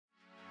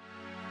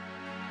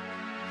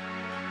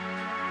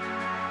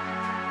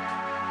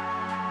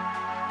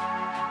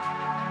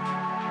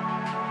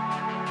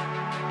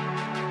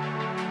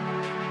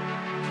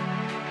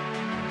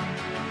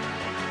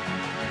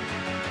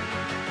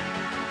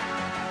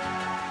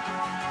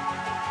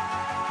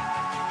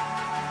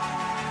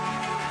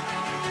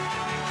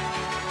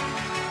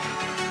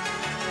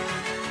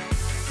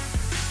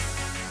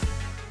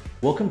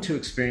Welcome to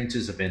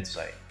Experiences of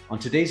Insight. On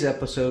today's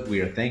episode,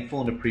 we are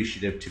thankful and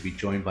appreciative to be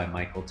joined by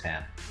Michael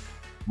Tam.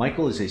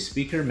 Michael is a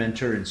speaker,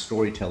 mentor, and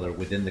storyteller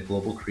within the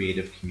global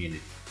creative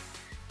community.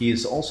 He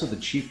is also the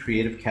Chief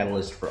Creative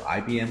Catalyst for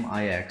IBM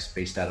iX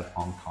based out of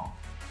Hong Kong.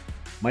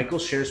 Michael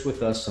shares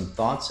with us some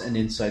thoughts and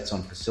insights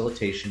on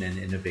facilitation and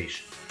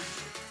innovation.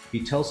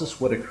 He tells us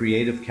what a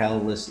creative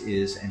catalyst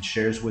is and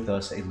shares with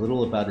us a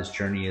little about his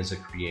journey as a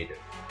creative.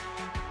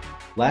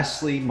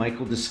 Lastly,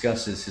 Michael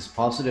discusses his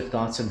positive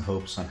thoughts and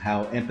hopes on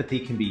how empathy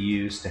can be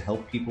used to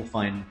help people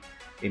find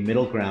a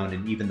middle ground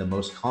in even the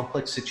most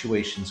complex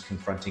situations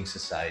confronting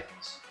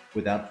societies.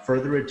 Without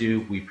further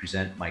ado, we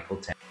present Michael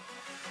Tam.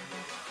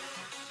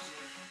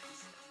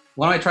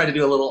 Why don't I try to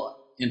do a little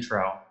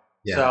intro?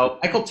 Yeah. So,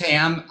 Michael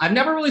Tam, I've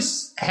never really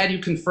had you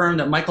confirm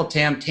that Michael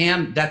Tam,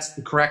 that's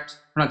the correct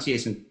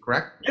pronunciation,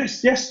 correct?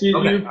 Yes. Okay.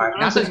 All right.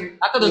 Not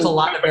that there's a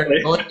lot of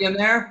variability in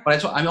there,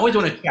 but I'm always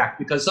want to check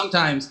because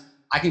sometimes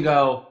I can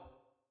go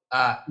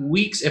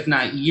weeks, if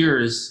not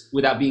years,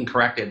 without being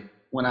corrected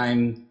when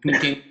I'm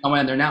communicating with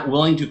someone and they're not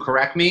willing to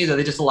correct me, so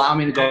they just allow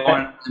me to go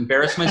on and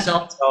embarrass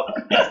myself. So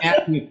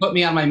can you put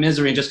me out of my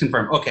misery and just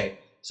confirm? Okay,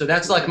 so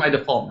that's like my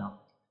default now.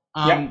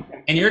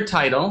 And your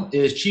title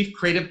is Chief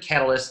Creative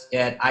Catalyst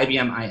at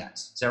IBM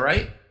iX. Is that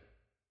right?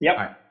 Yep. All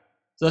right.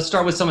 So let's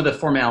start with some of the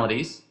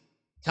formalities.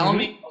 Tell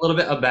me a little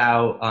bit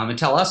about, and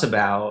tell us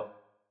about,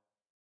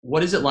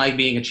 what is it like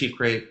being a Chief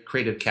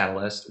Creative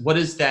Catalyst? What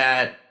does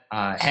that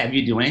have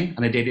you doing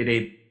on a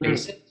day-to-day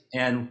basis?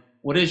 And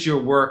what is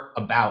your work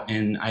about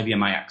in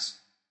IBM iX?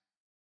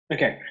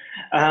 Okay.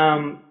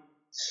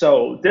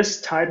 So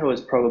this title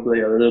is probably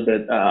a little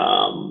bit,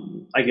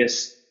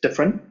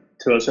 different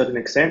to a certain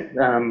extent.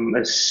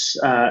 It's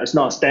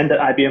not a standard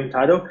IBM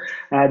title.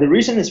 The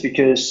reason is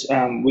because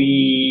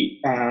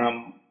me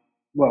and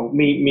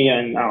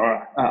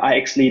our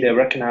iX leader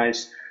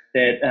recognize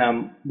that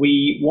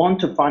we want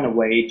to find a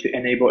way to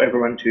enable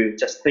everyone to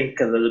just think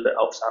a little bit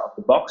outside of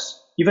the box,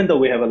 even though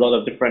we have a lot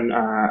of different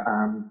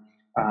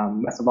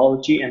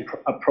methodology and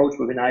approach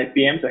within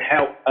IBM to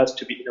help us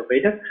to be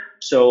innovative.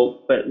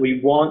 But we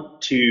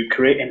want to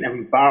create an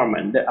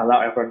environment that allow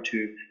everyone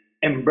to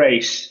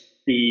embrace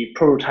the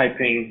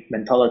prototyping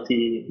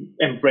mentality,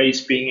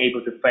 embrace being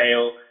able to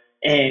fail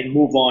and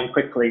move on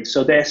quickly.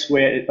 So that's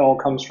where it all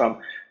comes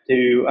from.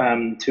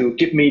 To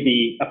give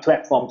me a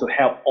platform to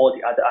help all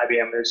the other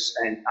IBMers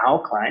and our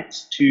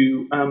clients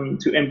to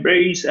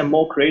embrace a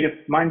more creative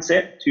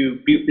mindset to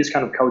build this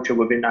kind of culture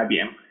within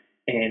IBM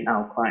and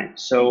our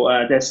clients. So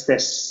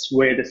that's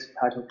where this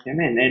title came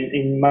in. And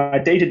in my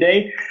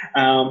day-to-day,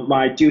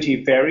 my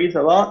duty varies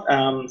a lot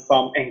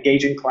from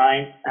engaging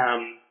client,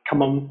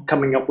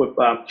 coming up with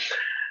a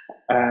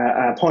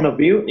point of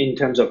view in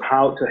terms of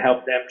how to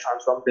help them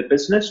transform their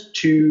business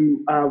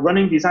to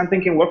running design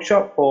thinking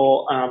workshop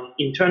for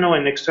internal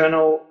and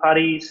external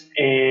parties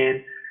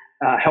and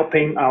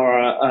helping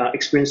our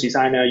experienced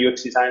designer,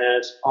 UX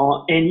designers,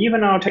 and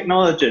even our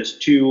technologists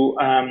to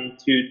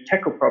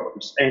tackle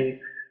problems. And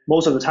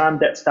most of the time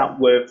that starts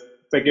with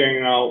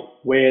figuring out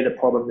where the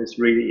problem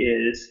really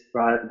is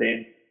rather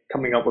than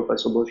coming up with a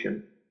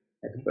solution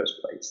in the first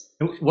place.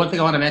 One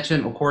thing I want to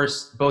mention, of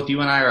course, both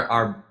you and I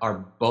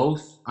are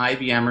both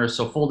IBMers.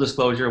 So full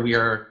disclosure, we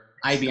are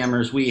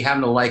IBMers. We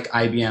happen to like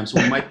IBM, so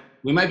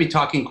we might be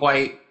talking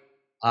quite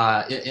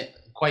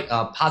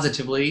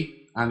positively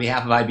on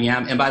behalf of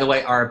IBM. And by the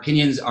way, our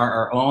opinions are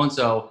our own,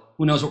 so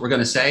who knows what we're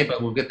going to say,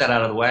 but we'll get that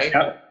out of the way.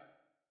 Yep.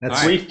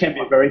 We can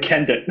be very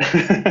candid.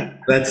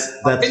 That's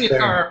opinions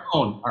fair. are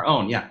our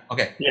own. Yeah.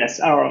 Okay. Yes,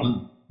 our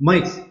own.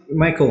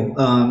 Michael,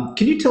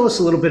 can you tell us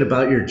a little bit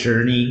about your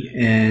journey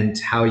and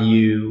how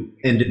you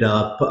ended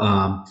up,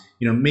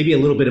 maybe a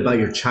little bit about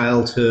your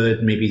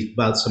childhood, maybe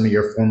about some of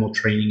your formal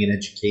training and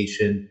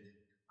education,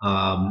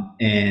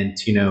 and,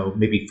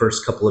 maybe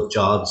first couple of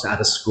jobs out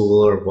of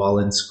school or while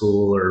in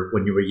school or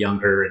when you were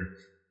younger, and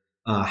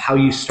how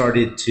you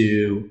started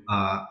to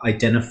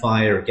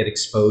identify or get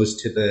exposed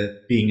to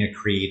being a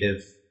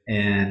creative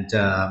and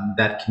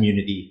that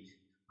community.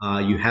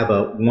 You have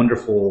a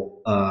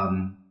wonderful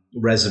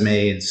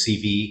resume and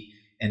CV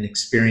and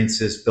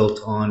experiences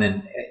built on,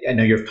 and I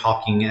know you're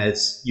talking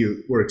as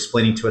you were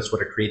explaining to us what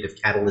a creative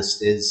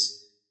catalyst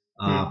is,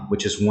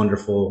 which is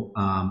wonderful.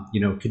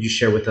 Could you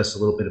share with us a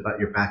little bit about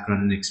your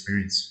background and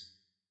experience?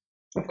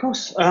 Of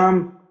course.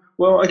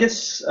 Well, I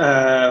guess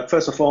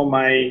first of all,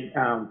 my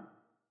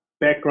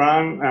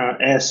background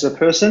as a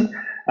person,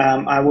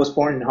 I was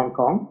born in Hong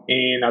Kong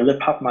and I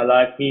lived half my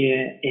life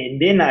here,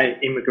 and then I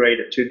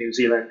immigrated to New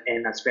Zealand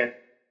and I spent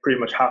pretty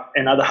much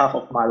another half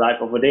of my life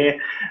over there.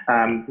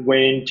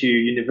 Went to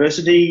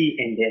university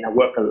and then I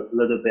worked a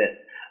little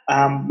bit.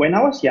 When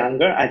I was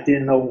younger, I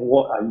didn't know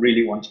what I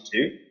really wanted to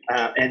do,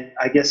 and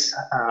I guess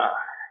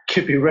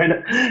could be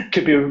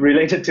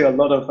related to a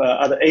lot of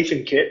other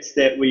Asian kids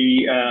that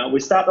we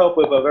start off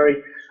with a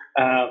very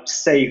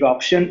safe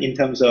option in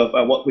terms of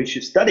what we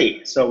should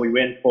study. So we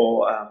went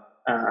for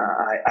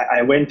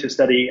I went to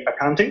study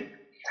accounting.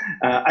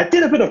 I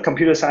did a bit of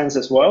computer science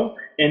as well,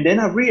 and then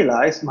I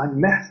realized my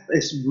math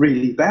is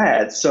really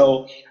bad.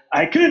 So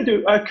I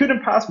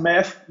couldn't pass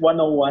math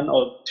 101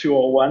 or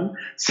 201,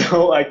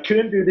 so I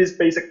couldn't do this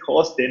basic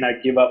course. Then I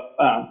give up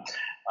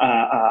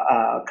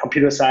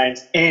computer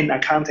science and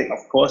accounting, of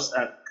course,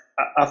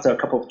 after a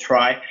couple of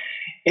try.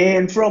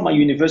 And throughout my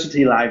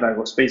university life, I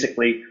was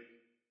basically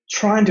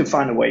trying to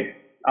find a way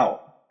out.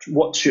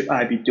 What should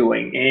I be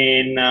doing?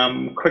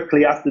 And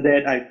quickly after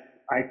that,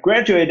 I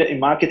graduated in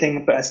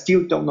marketing, but I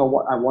still don't know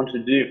what I want to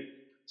do.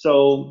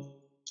 So,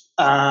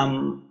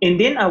 and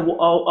then I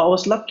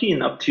was lucky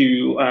enough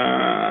to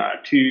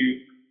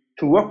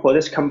work for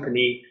this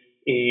company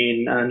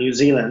in New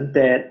Zealand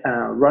that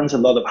runs a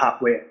lot of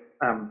hardware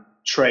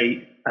trade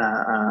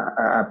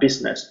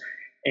business.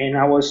 And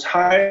I was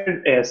hired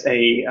as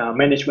a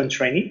management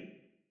trainee.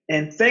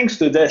 And thanks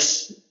to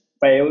this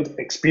failed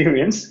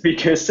experience,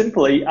 because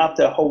simply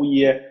after a whole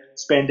year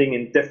spending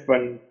in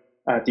different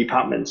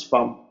departments,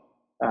 from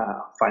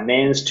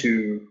finance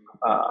to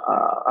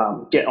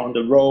get on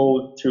the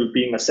road to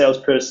being a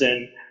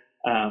salesperson,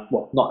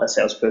 well, not a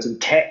salesperson,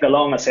 tag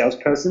along a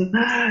salesperson,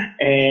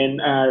 and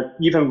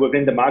even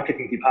within the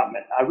marketing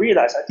department, I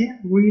realized I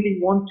didn't really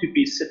want to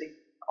be sitting in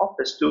the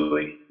office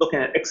looking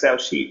at Excel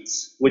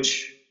sheets,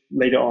 which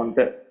later on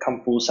that come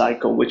full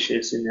cycle, which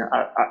is in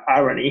an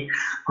irony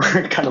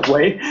kind of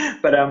way.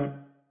 But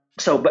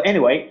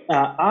anyway,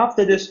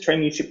 after this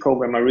traineeship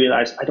program, I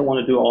realized I don't want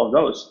to do all of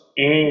those.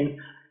 And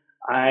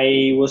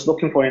I was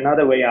looking for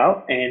another way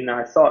out, and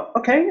I thought,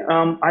 okay,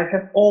 I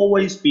have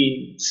always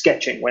been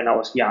sketching when I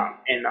was young,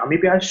 and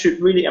maybe I should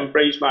really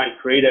embrace my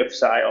creative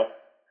side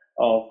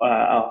of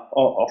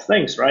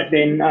things, right?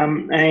 Then,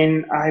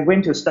 and I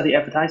went to study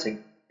advertising,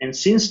 and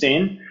since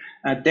then,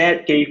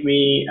 that gave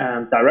me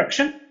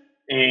direction,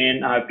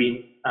 and I've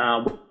been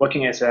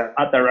working as an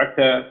art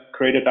director,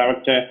 creative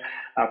director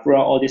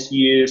throughout all these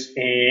years,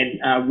 and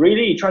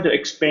really try to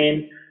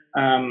expand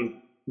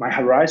my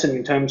horizon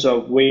in terms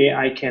of where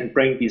I can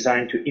bring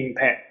design to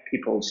impact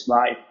people's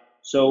life.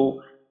 So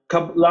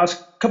last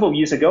couple of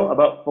years ago,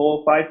 about 4 or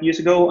 5 years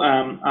ago,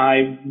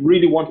 I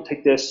really want to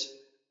take this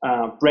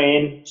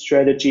brand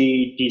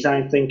strategy,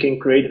 design thinking,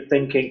 creative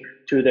thinking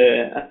to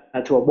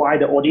a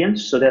wider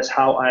audience. So that's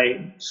how I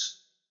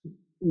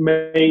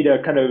made a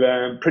kind of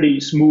a pretty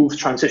smooth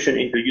transition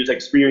into user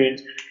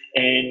experience.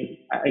 And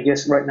I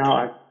guess right now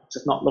I'm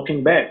just not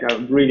looking back. I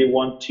really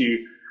want to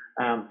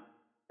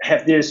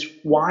have this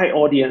wide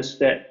audience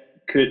that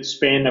could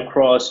span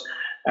across,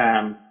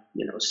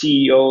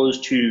 CEOs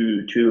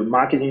to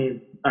marketing,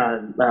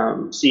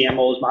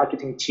 CMOs,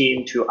 marketing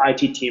team to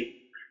IT team,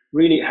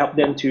 really help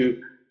them to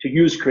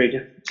use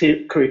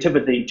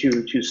creativity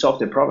to solve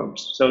their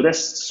problems. So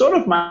that's sort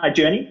of my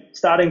journey,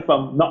 starting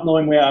from not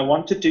knowing where I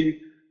wanted to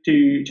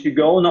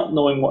go, not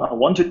knowing what I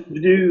wanted to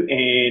do,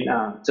 and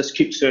just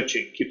keep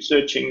searching,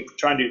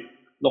 trying to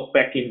look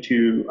back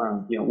into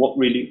what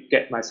really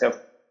get myself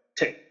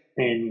ticked,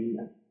 and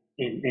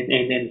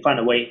find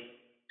a way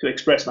to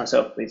express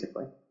myself,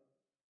 basically.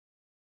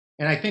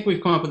 And I think we've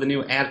come up with a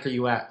new ad for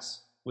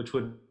UX, which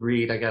would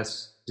read, I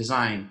guess,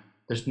 design.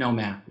 There's no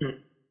math. Mm.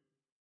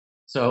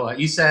 So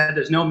you said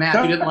there's no math.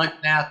 You didn't like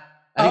math.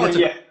 I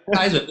think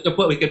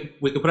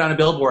we could put on a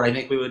billboard. I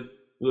think we would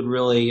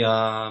really a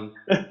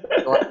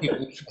lot of people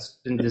interested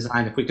in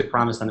design if we could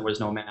promise them there was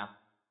no math.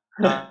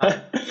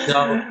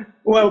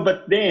 Well, but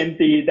then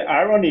the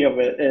irony of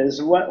it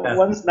is,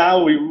 once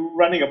now we're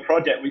running a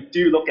project, we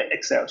do look at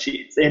Excel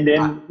sheets, and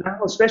then now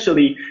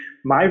especially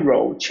my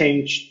role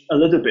changed a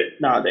little bit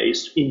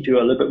nowadays into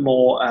a little bit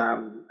more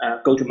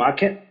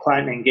go-to-market,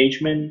 client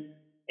engagement,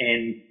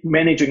 and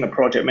managing a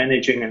project,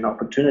 managing an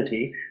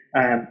opportunity.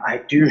 I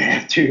do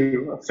have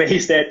to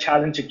face that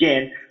challenge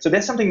again, so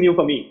that's something new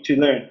for me to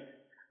learn,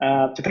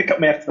 to pick up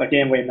math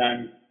again when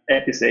I'm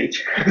at this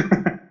age.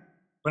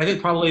 But I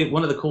think probably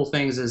one of the cool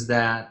things is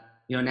that,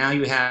 now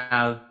you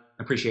have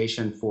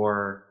appreciation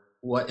for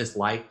what it's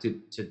like to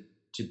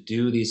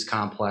do these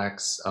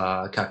complex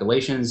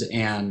calculations,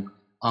 and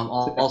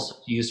also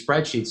to use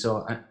spreadsheets.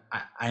 So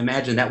I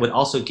imagine that would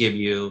also give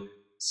you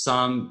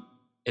some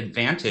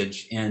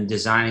advantage in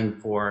designing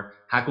for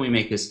how can we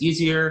make this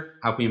easier?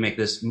 How can we make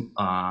this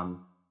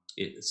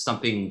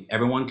something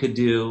everyone could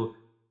do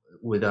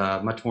with a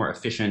much more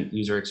efficient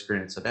user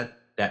experience? So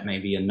that may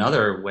be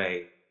another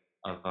way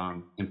of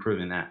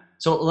improving that.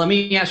 So let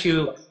me ask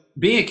you,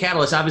 being a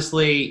catalyst,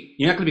 obviously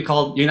you're not going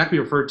to be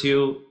referred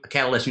to a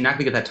catalyst. You're not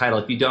going to get that title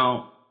if you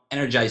don't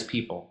energize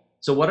people.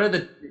 So what are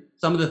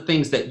some of the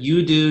things that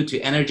you do to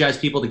energize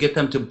people, to get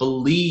them to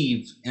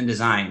believe in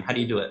design? How do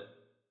you do it?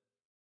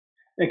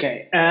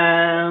 Okay.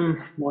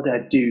 What do I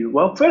do?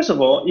 Well, first of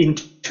all,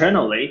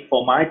 internally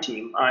for my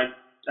team, I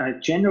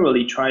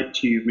generally try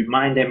to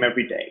remind them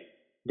every day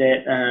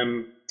that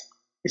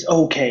it's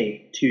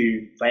okay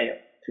to fail.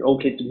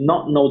 Okay to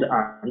not know the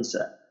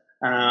answer,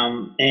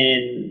 and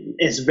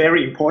it's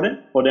very important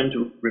for them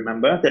to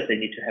remember that they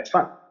need to have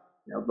fun.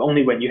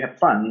 Only when you have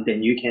fun,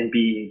 then you can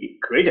be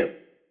creative.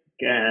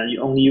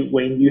 Only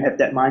when you have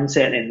that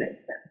mindset and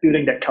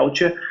building that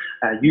culture,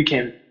 you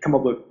can come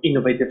up with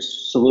innovative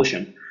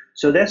solution.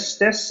 So that's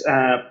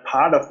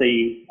part of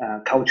the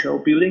cultural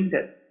building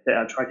that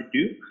I try to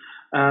do.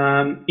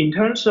 In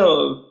terms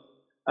of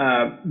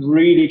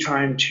really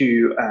trying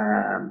to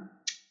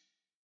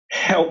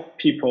help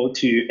people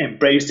to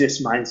embrace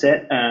this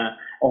mindset,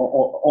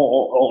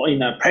 or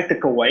in a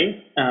practical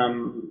way,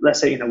 let's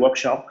say in a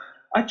workshop,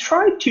 I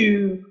try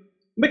to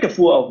make a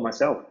fool of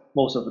myself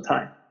most of the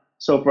time.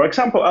 So, for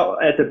example,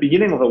 at the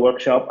beginning of the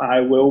workshop, I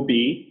will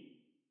be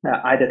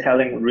either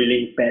telling a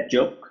really bad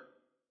joke,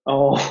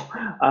 or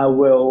I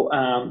will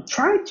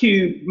try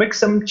to make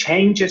some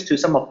changes to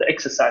some of the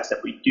exercise that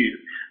we do.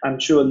 I'm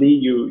sure, Lee,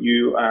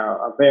 you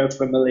are very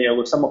familiar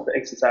with some of the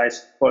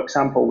exercise. For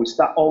example, we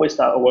always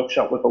start a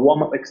workshop with a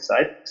warm-up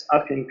exercise,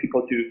 asking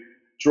people to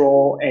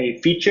draw a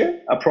feature,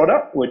 a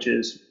product, which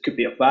could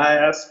be a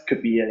vase,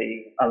 could be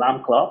a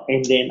alarm clock,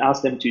 and then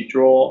ask them to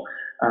draw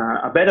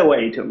a better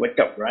way to wake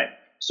up, right?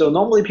 So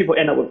normally people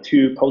end up with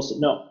 2 post-it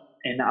notes,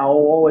 and I'll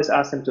always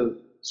ask them to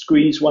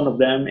squeeze one of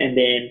them, and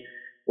then,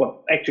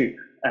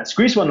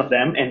 squeeze one of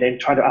them, and then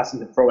try to ask them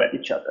to throw at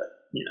each other.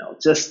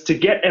 Just to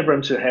get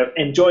everyone to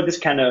enjoy this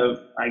kind of,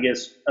 I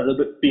guess,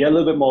 be a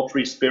little bit more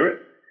free spirit.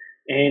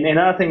 And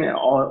another thing that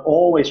I'm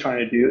always trying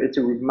to do is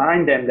to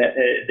remind them that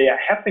they are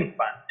having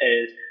fun.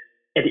 Is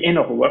at the end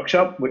of a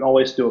workshop, we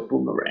always do a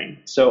boomerang.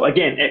 So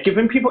again,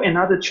 giving people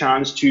another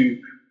chance to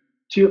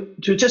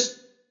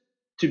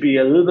be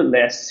a little bit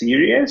less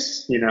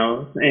serious,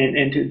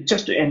 and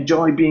to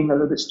enjoy being a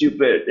little bit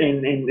stupid,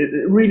 and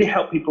really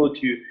help people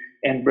to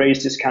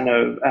embrace this kind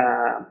of,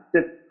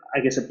 I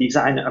guess, a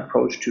designer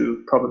approach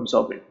to problem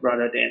solving,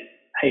 rather than,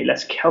 hey,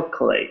 let's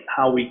calculate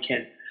how we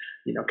can,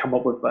 come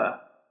up with a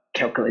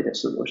calculated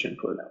solution,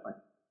 for it that way.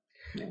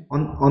 Yeah.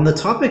 On the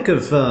topic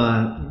of,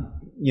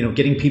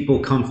 getting people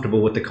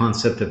comfortable with the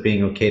concept of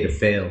being okay to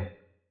fail,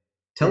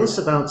 tell us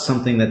about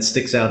something that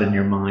sticks out in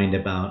your mind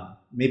about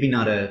maybe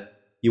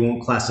you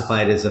won't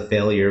classify it as a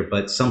failure,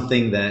 but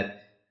something that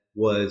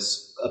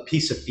was a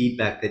piece of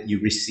feedback that you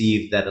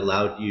received that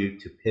allowed you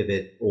to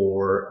pivot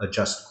or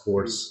adjust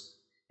course.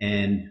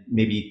 And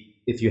maybe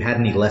if you had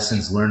any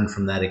lessons learned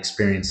from that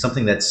experience,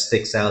 something that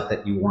sticks out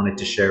that you wanted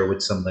to share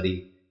with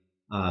somebody,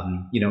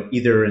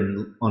 either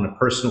on a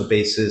personal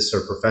basis or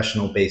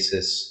professional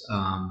basis.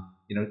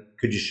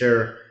 Could you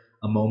share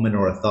a moment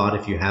or a thought,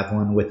 if you have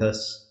one, with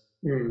us?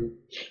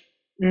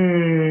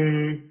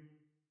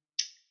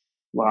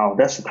 Wow,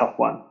 that's a tough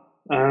one.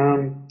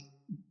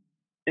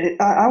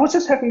 I was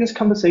just having this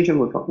conversation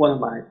with one of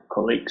my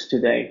colleagues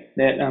today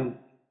that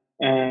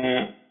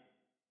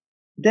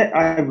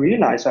I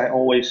realized I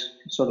always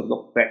sort of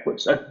look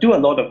backwards. I do a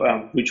lot of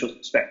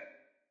retrospect.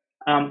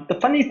 The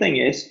funny thing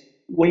is,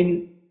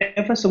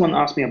 whenever someone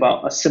asks me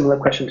about a similar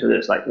question to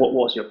this, like what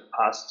was your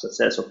past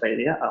success or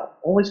failure, I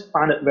always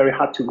find it very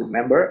hard to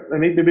remember.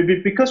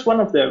 Because one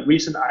of the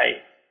reasons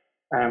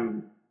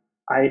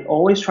I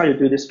always try to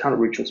do this kind of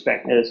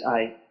retrospect is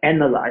I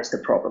analyze the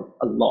problem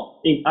a lot.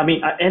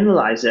 I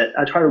analyze it.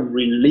 I try to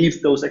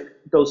relieve those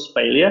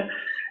failure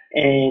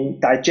and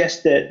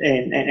digest it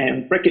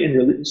and break it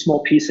into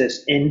small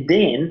pieces. And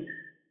then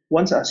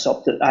once I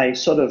solved it, I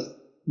sort of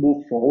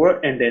move forward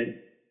and then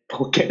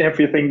forget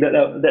everything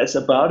that's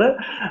about it.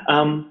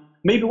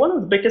 Maybe one of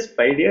the biggest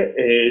failure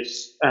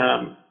is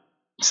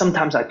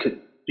sometimes I could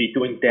be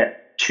doing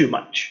that too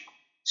much.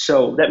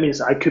 So that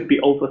means I could be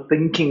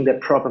overthinking the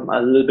problem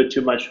a little bit too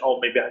much, or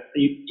maybe I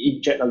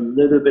inject a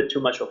little bit too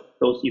much of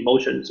those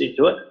emotions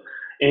into it.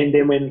 And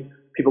then when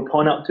people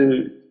point out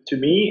to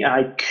me,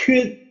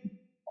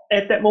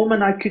 at that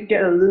moment, I could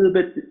get a little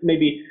bit,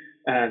 maybe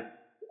a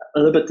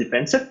little bit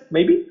defensive,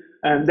 maybe.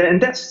 And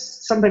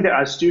that's something that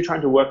I'm still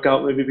trying to work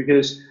out, maybe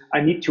because I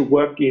need to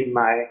work in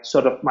my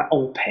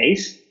own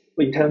pace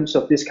in terms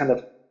of this kind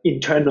of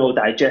internal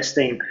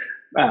digesting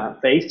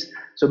phase.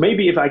 So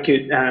maybe if I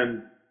could,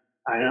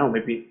 I don't know,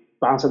 maybe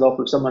bounce it off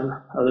with someone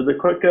a little bit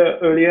quicker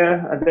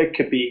earlier, that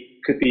could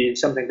be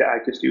something that I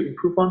could still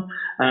improve on.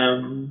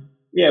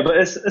 But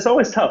it's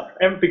always tough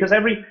because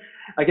every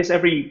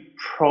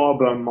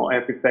problem or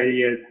every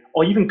failure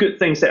or even good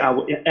things that I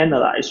will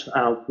analyze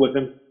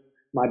within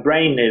my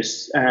brain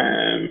is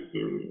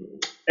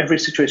every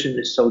situation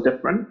is so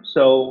different.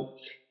 So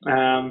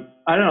I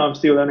don't know. I'm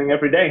still learning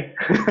every day.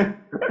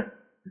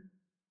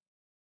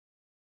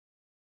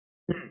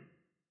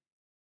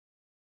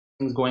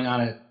 Things going on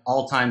at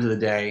all times of the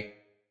day.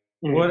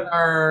 What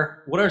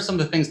are some of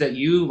the things that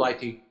you like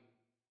to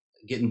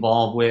get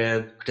involved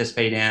with,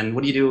 participate in?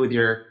 What do you do with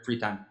your free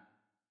time?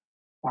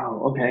 Wow,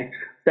 okay.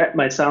 That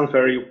might sound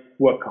very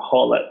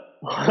workaholic.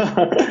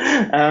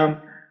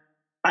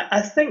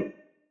 I think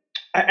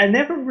I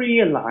never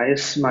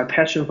realized my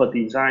passion for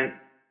design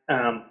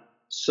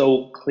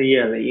so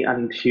clearly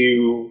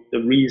until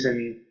the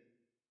recent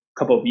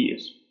couple of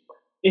years.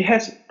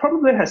 It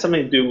probably has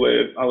something to do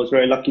with I was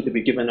very lucky to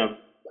be given a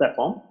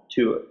platform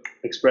to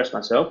express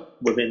myself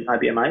within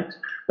IBMX.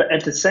 But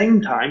at the same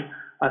time,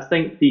 I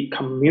think the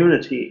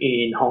community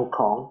in Hong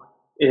Kong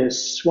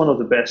is one of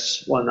the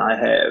best one I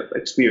have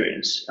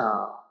experienced.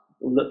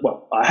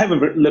 Well, I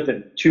haven't lived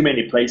in too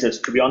many places,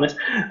 to be honest.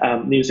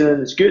 New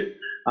Zealand is good.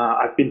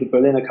 I've been to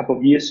Berlin a couple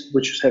of years,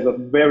 which have a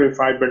very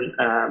vibrant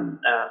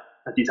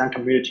design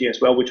community as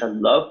well, which I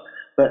love.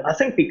 But I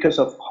think because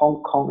of Hong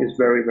Kong is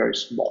very, very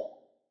small,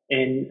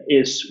 and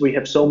is we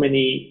have so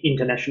many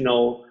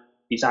international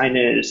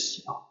designers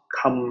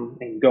come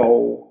and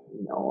go,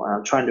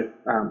 trying to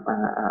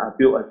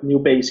build a new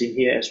base in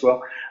here as well.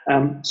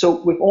 So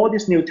with all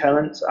these new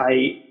talents,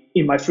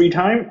 in my free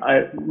time,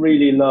 I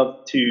really love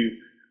to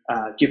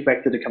give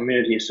back to the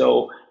community.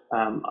 So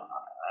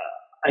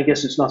I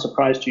guess it's not a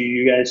surprise to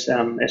you guys,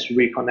 as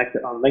we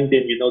connected on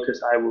LinkedIn, you notice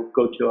I will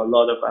go to a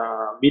lot of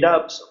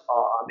meetups,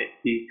 or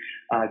maybe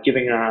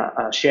giving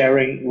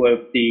sharing with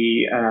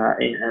the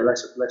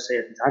let's say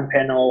a design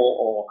panel,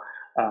 or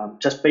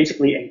just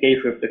basically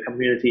engage with the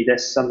community.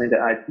 That's something that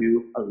I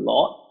do a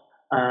lot.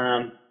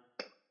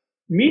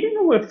 Meeting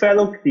with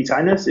fellow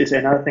designers is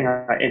another thing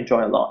I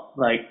enjoy a lot,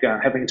 like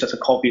having just a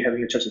coffee,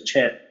 having just a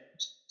chat,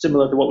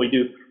 similar to what we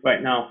do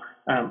right now.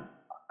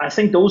 I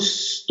think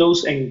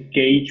those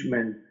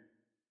engagement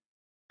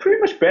pretty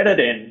much better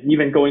than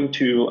even going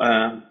to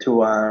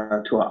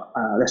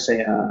let's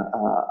say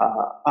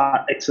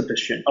art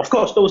exhibition. Of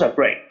course, those are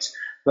great,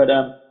 but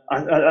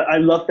I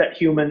love that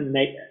human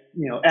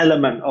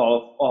element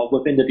of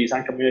within the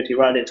design community,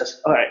 rather than just,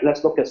 all right,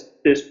 let's look at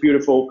this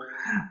beautiful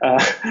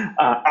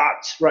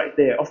art right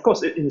there. Of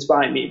course, it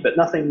inspired me, but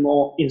nothing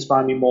more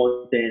inspired me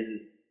more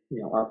than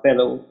a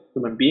fellow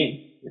human being,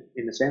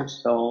 in a sense.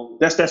 So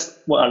that's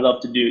what I love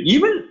to do.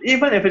 Even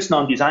if it's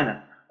non-designer,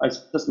 I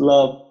just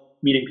love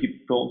meeting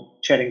people,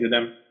 chatting to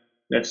them.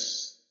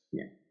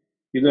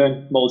 You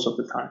learn most of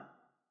the time.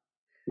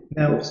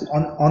 Now,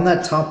 on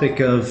that topic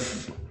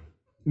of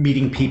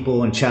meeting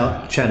people and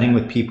chatting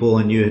with people,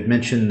 and you had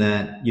mentioned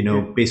that,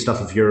 based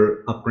off of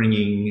your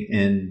upbringing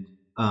and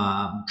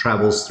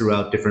travels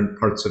throughout different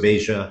parts of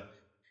Asia,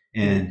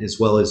 and as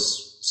well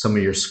as some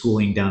of your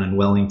schooling down in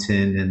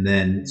Wellington, and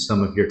then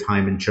some of your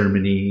time in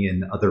Germany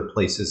and other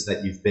places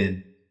that you've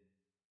been.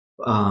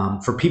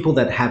 For people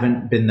that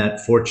haven't been that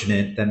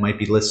fortunate, that might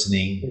be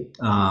listening,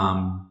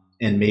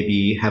 and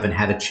maybe haven't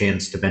had a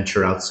chance to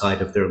venture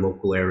outside of their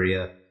local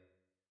area,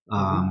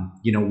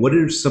 what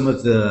are some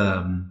of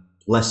the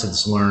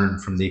lessons learned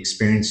from the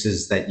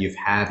experiences that you've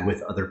had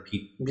with other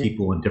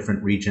people in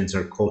different regions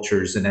or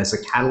cultures? And as a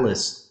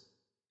catalyst,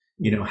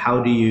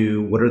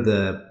 what are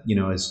the,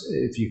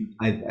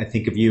 I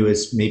think of you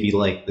as maybe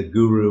like the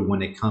guru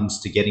when it comes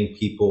to getting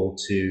people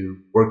to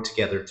work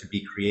together to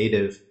be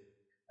creative,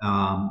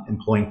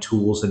 employing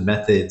tools and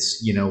methods.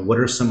 What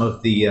are some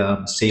of the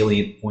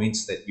salient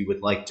points that you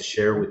would like to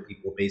share with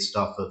people based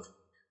off of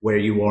where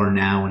you are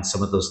now and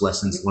some of those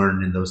lessons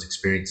learned in those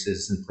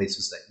experiences and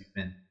places that you've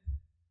been?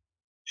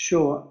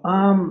 Sure.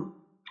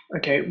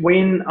 Okay.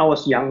 When I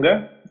was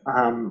younger,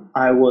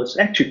 I was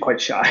actually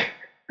quite shy.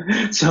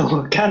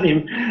 So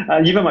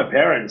even my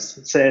parents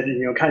said,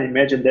 can't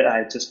imagine that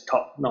I just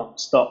talk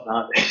non-stop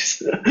nowadays.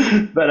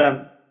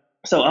 But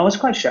so I was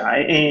quite shy,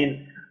 and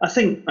I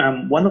think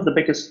one of the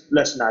biggest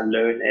lessons I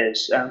learned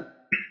is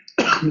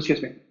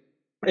excuse me,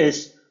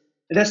 is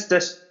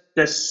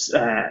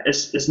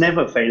it's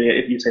never a failure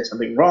if you say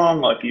something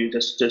wrong, or if you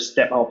just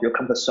step out of your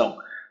comfort zone.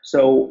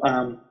 So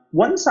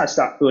once I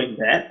start doing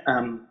that,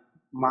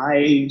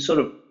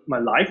 my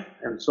life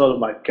and sort of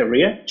my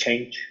career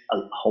changed a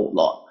whole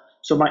lot.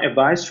 So my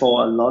advice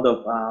for a lot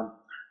of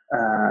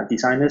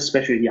designers,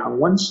 especially young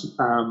ones,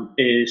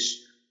 is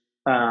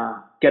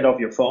get off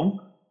your phone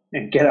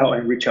and get out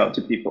and reach out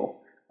to people.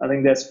 I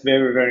think that's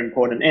very, very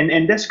important.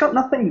 And that's got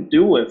nothing to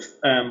do with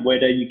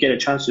whether you get a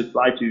chance to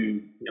fly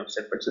to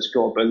San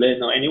Francisco or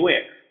Berlin or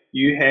anywhere.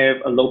 You have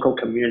a local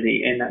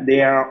community, and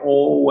they are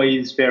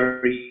always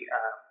very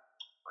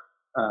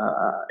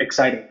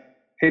exciting,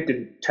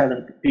 hidden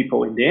talent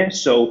people in there.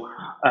 So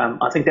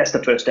I think that's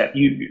the first step.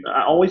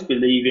 I always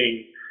believe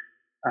in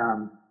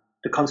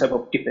the concept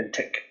of give and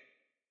take.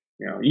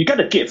 You got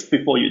to give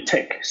before you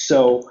take.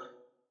 So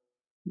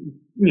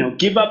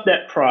give up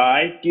that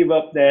pride, give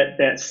up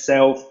that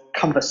self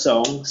comfort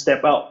zone, step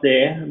out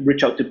there,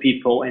 reach out to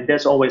people, and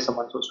there's always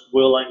someone who's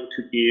willing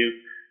to give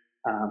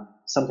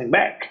something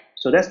back.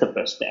 So that's the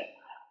first step.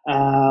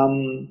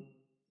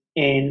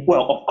 And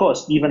well, of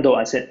course, even though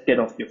I said get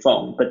off your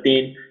phone, but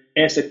then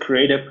as a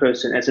creative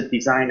person, as a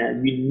designer,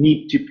 you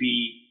need to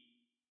be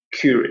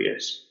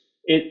curious.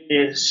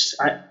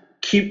 I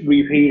keep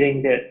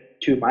repeating that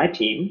to my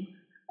team,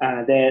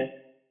 that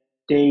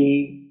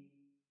they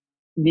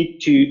need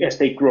to, as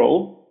they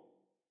grow,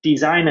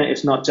 designer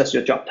is not just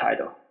your job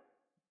title.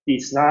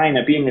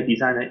 Being a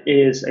designer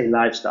is a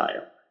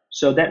lifestyle.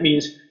 So that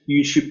means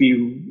you should be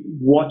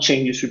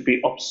watching, you should be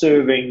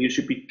observing, you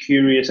should be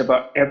curious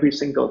about every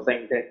single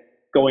thing that's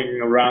going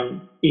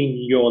around in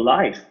your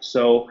life.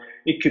 So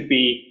it could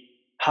be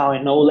how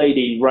an old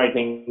lady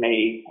writing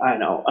a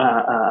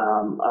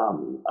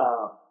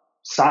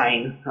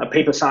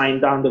paper sign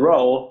down the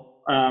road,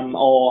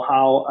 or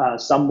how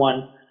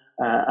someone,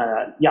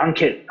 young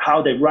kid,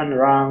 how they run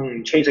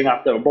around chasing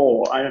after a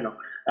ball. I don't know.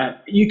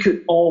 You could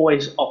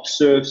always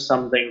observe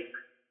something,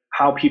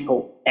 how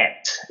people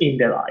act in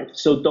their life.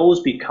 So those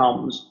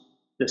becomes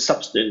the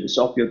substance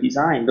of your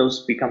design.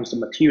 Those becomes the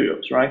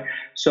materials, right?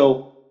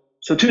 So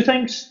two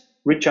things: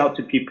 reach out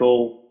to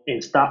people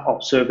and start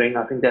observing.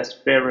 I think that's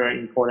very, very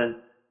important.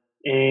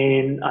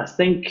 And I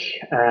think,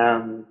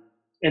 and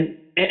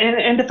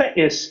the fact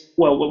is,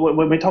 well,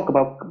 when we talk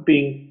about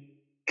being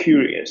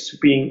curious,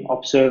 being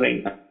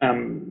observing,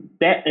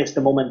 that is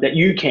the moment that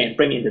you can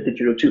bring in the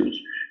digital tools.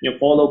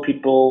 Follow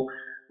people,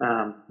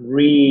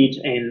 read,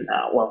 and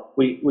well,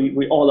 we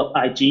all love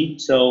IG,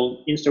 so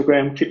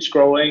Instagram, keep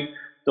scrolling.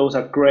 Those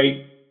are great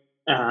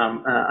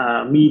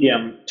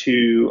medium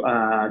to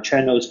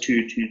channels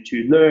to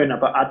learn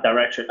about art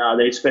direction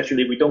nowadays.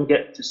 Especially, we don't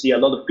get to see a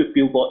lot of good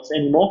billboards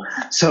anymore.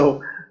 So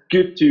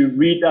good to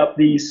read up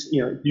these,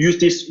 use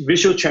these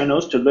visual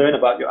channels to learn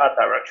about your art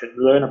direction,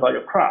 learn about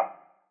your craft,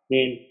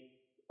 and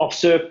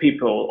observe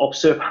people,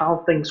 observe how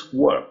things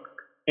work,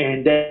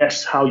 and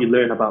that's how you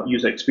learn about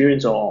user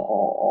experience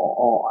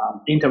or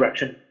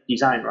interaction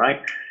design, right?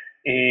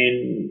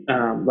 And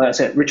like I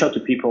said, reach out to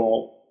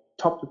people,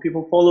 talk to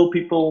people, follow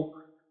people,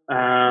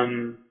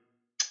 find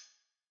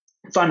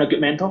a good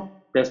mentor.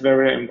 That's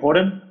very, very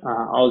important.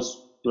 I was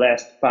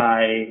blessed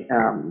by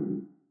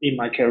in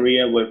my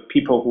career with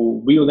people who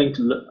were willing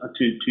to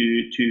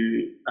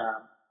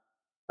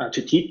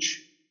teach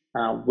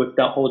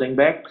without holding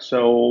back.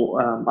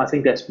 So I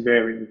think that's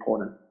very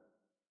important.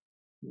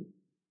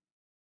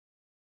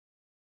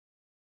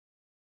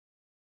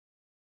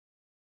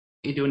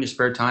 You do in your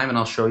spare time, and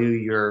I'll show you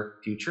your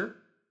future.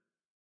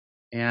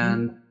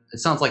 And it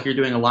sounds like you're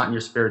doing a lot in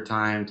your spare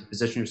time to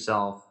position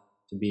yourself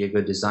to be a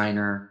good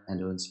designer and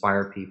to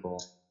inspire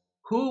people.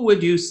 Who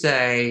would you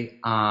say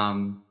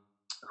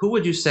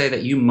that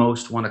you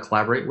most want to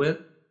collaborate with?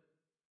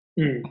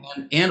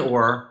 And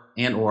or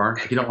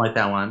if you don't like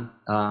that one,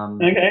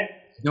 okay.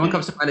 If no one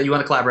comes to mind that you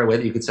want to collaborate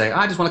with, you could say,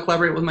 I just want to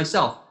collaborate with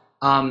myself.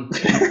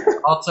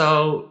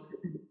 Also,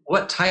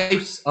 what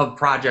types of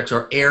projects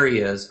or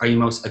areas are you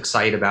most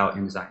excited about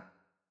in design?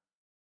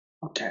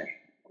 Okay.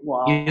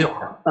 Wow.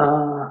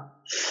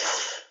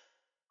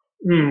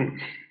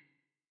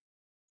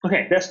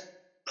 Okay, that's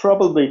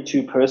probably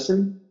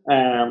two-person.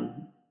 I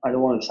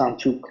don't want to sound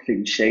too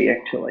cliche,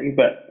 actually,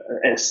 but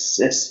it's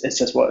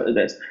just what it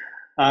is.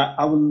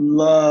 I would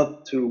love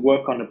to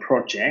work on a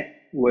project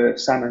with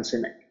Simon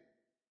Sinek.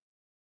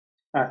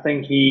 I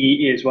think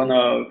he is one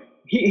of,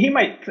 he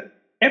might,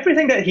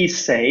 everything that he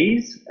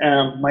says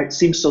might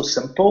seem so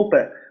simple,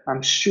 but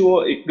I'm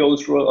sure it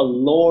goes through a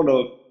lot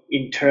of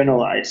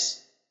internalized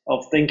of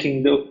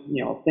thinking,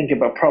 thinking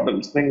about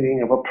problems,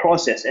 thinking about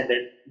process, and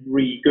then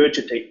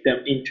regurgitate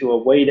them into a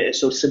way that is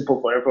so simple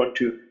for everyone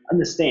to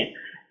understand.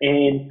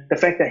 And the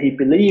fact that he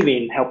believes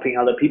in helping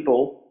other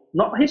people,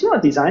 he's not a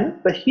designer,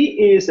 but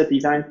he is a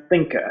design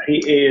thinker.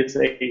 He is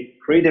a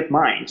creative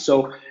mind.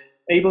 So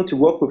able to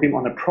work with him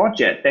on a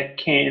project that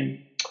can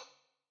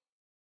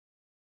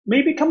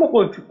maybe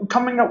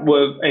coming up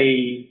with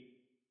a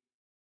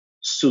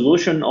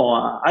solution,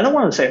 or I don't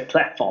want to say a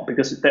platform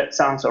because that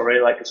sounds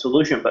already like a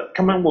solution, but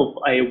coming up with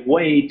a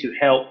way to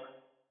help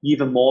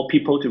even more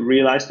people to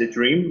realize the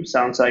dream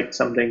sounds like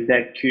something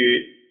that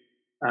could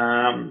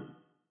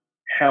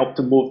help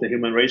to move the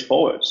human race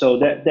forward. So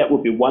that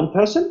would be one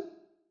person.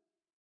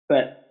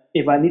 But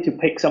if I need to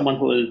pick someone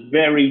who is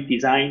very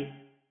designy,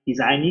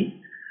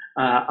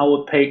 I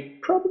would pick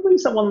probably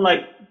someone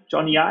like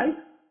Johnny Ive,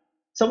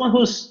 someone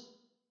who's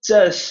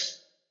just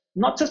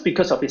not just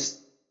because of his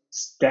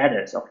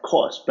status, of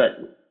course, but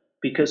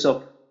because of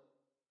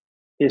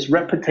his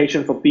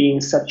reputation for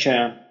being such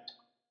a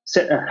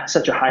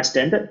high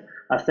standard.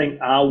 I think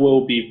I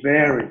will be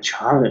very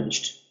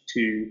challenged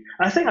to.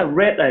 I think I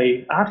read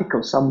an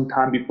article some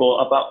time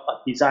before about a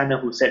designer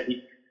who said he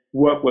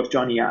worked with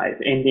Johnny Ive,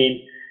 and then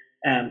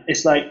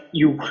it's like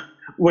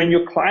when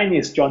your client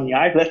is Johnny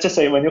Ive. Let's just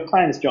say when your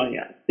client is Johnny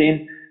Ive,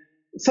 then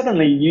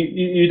suddenly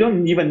you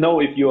don't even know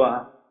if you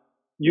are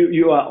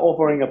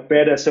offering a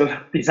better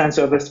design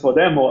service for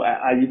them, or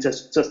are you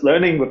just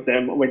learning with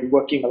them when you're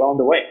working along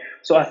the way.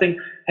 So I think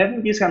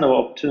having this kind of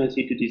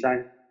opportunity to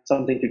design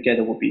something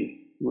together would be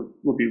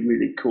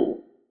really cool.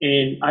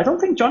 And I don't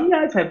think Johnny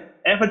Ive have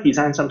ever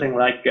designed something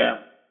like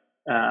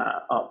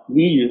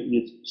Lee,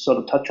 you sort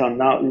of touch on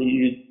now.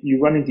 You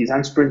run a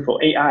design sprint for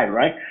AI,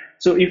 right?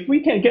 So if we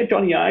can get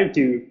Johnny Ive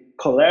to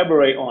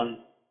collaborate on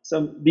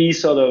these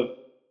sort of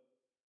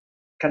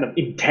kind of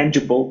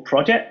intangible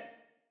project,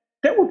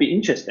 that would be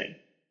interesting.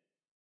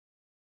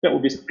 That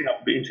would be something I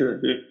would be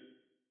interested in.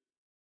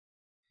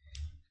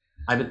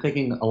 I've been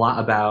thinking a lot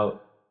about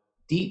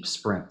deep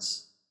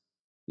sprints.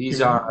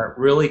 These are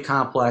really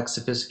complex,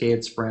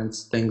 sophisticated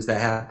sprints, things that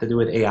have to do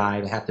with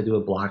AI, that have to do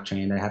with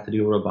blockchain, that have to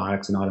do with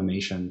robotics and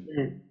automation.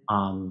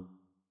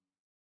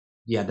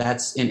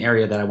 That's an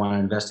area that I want to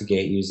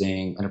investigate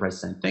using enterprise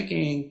design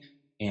thinking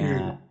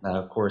and,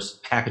 of course,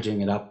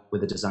 packaging it up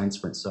with a design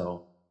sprint.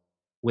 So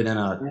within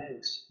a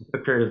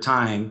quick period of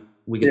time,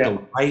 we get the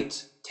right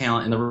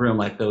talent in the room,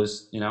 like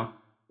those,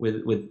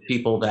 with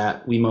people that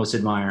we most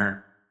admire,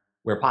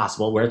 where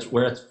possible, where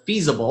it's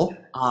feasible,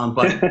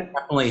 but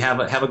definitely have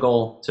a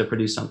goal to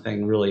produce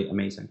something really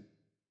amazing.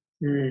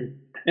 And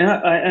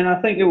I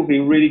think it would be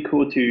really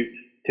cool to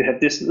have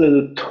this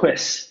little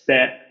twist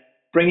that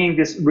bringing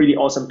these really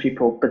awesome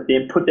people, but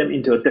then put them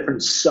into a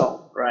different zone,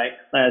 right?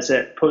 Like I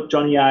said, put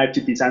Johnny Ive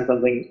to design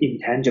something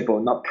intangible,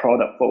 not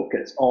product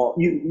focused, or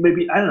you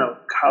maybe, I don't know,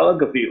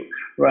 calligraphy,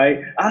 right?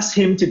 Ask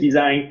him to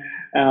design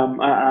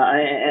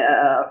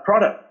a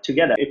product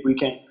together. If we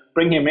can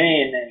bring him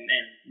in and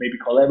maybe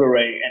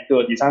collaborate and do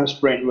a design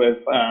sprint with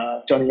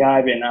Johnny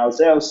Ive and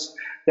ourselves,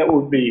 that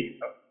would be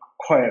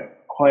quite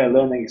a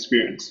learning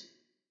experience.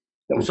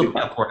 I'm sure they'll be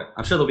up for it.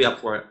 I'm sure they'll be up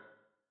for it.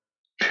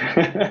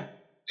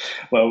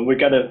 Well, we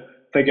got to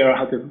figure out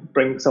how to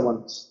bring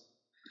someone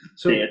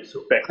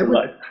back to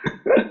life.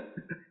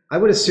 I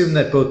would assume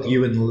that both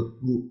you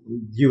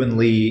and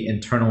Lee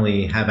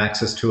internally have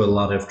access to a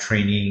lot of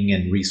training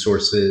and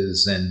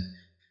resources, and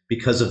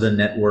because of the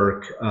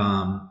network,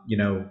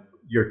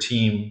 your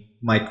team,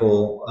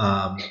 Michael.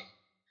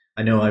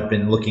 I know I've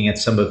been looking at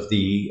some of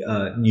the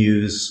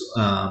news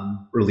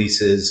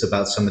releases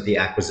about some of the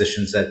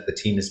acquisitions that the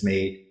team has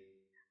made.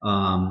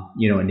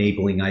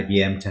 Enabling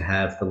IBM to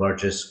have the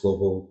largest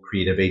global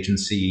creative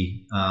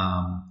agency.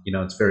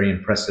 It's a very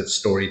impressive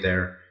story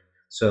there.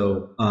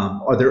 So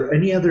are there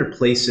any other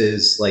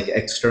places like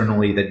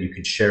externally that you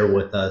could share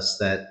with us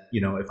that,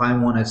 if I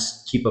want to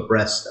keep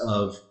abreast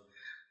of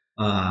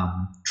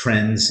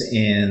trends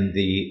in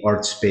the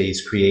art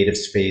space, creative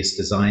space,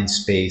 design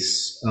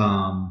space,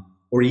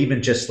 or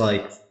even just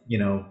like,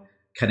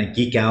 kind of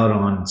geek out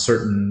on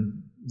certain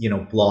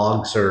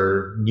blogs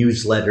or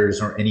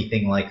newsletters or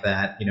anything like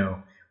that.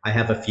 I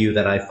have a few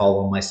that I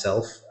follow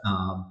myself.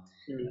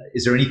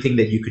 Is there anything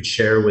that you could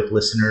share with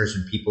listeners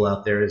and people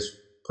out there as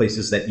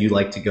places that you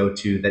like to go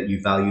to, that you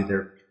value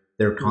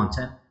their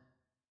content?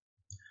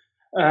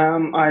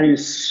 I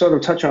sort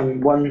of touched on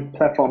one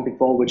platform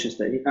before, which is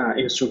the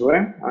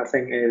Instagram. I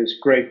think it is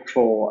great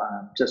for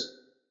just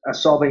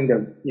absorbing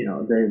the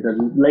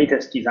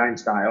latest design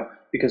style,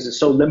 because it's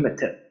so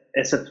limited.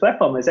 As a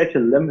platform, it's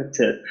actually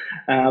limited,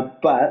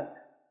 but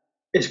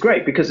it's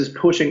great because it's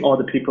pushing all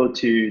the people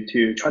to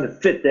try to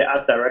fit their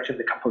art direction,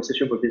 the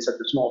composition within such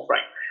a small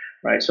frame,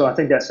 right? So I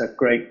think that's a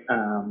great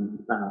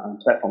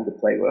platform to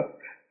play with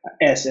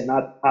as an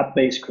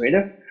art-based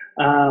creator.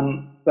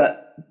 But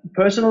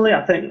personally,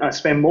 I think I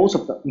spend most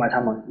of my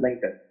time on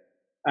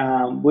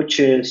LinkedIn, which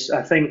is,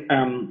 I think,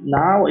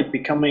 now it's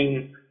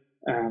becoming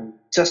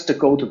just the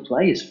go-to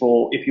place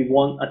for if you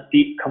want a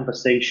deep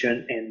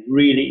conversation and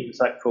really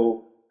insightful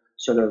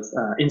sort of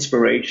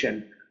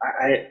inspiration.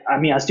 I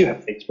mean, I still have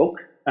Facebook.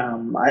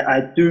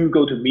 I do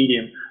go to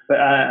Medium, but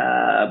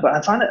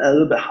I find it a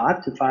little bit hard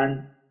to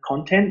find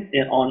content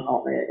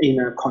in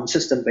a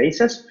consistent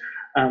basis,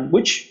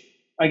 which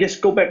I guess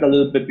go back a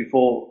little bit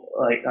before,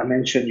 like I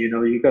mentioned,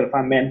 you got to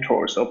find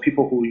mentors or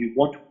people who you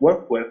want to work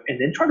with, and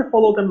then try to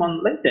follow them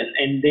on LinkedIn,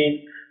 and then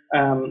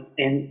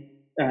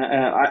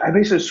I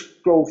basically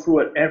scroll through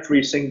it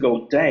every single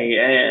day,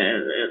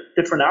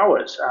 different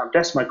hours.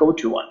 That's my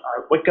go-to one.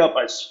 I wake up,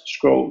 I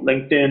scroll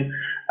LinkedIn.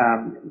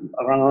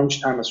 Around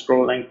lunchtime, I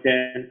scroll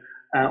LinkedIn.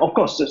 Of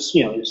course,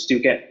 you still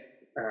get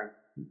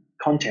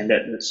content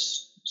that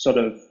is sort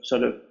of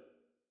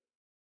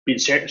been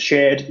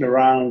shared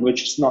around,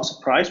 which is not a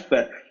surprise.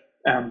 But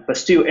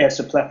still, as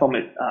a platform,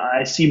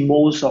 I see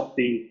most of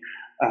the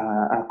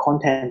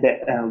content that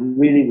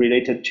really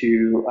related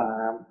to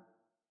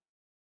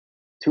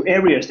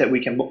areas that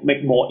we can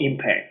make more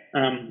impact.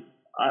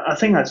 I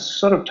think I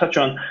sort of touched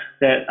on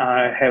that.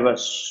 I have a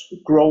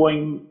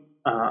growing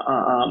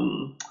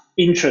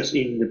interest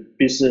in the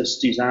business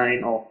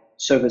design or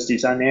service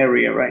design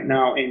area right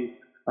now, and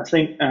I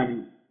think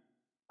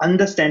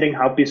understanding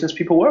how business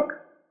people work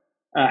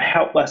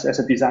help us as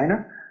a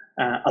designer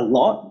a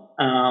lot.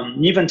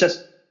 Even just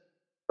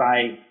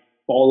by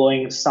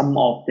following some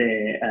of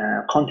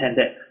the content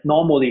that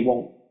normally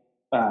won't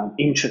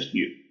interest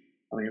you.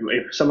 I mean,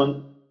 if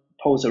someone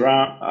posts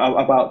around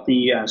about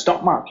the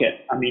stock market,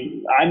 I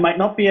mean, I might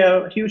not be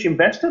a huge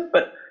investor,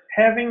 but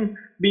having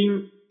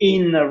been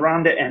in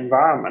around the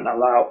environment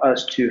allow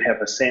us to have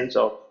a sense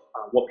of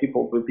what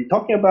people will be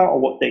talking about or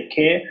what they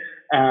care.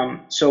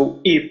 So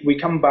if we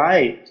come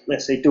by,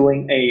 let's say,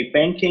 doing a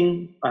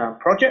banking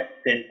project,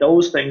 then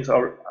those things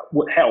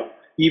would help,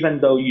 even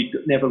though you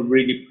never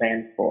really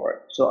planned for it.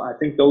 So I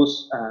think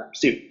those,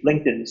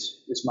 LinkedIn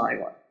is my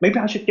one. Maybe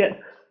I should get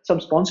some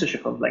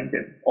sponsorship from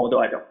LinkedIn, although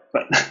I don't.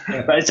 But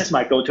it's just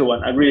my go-to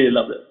one. I really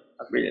love it.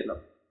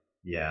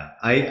 Yeah,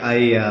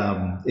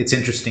 it's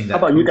interesting that. How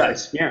about you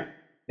guys? Yeah.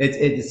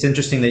 It's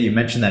interesting that you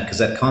mentioned that, because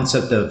that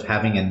concept of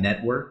having a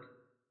network,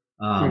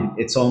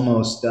 it's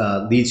almost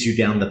leads you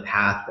down the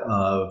path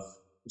of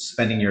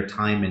spending your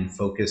time and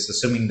focus,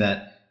 assuming that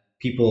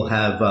people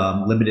have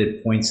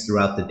limited points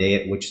throughout the day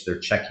at which they're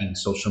checking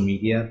social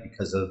media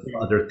because of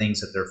other things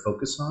that they're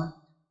focused on.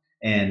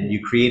 And you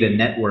create a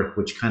network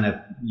which kind of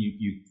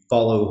you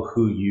follow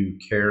who you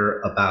care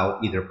about,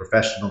 either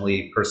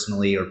professionally,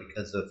 personally, or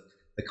because of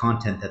the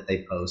content that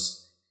they post.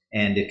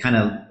 And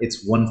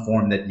it's one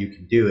form that you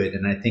can do it.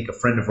 And I think a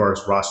friend of ours,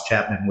 Ross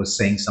Chapman, was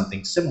saying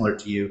something similar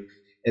to you.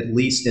 At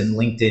least in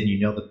LinkedIn,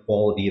 the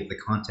quality of the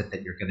content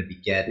that you're going to be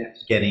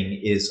getting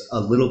is a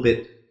little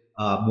bit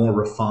more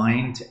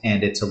refined,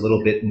 and it's a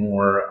little bit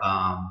more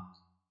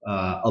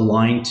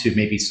aligned to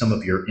maybe some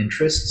of your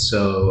interests.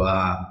 So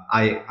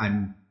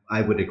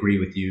I would agree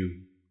with you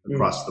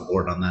across the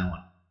board on that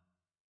one.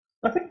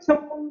 I think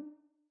someone.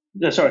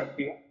 Sorry.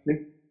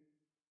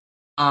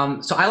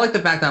 So I like the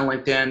fact that on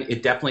LinkedIn,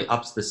 it definitely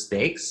ups the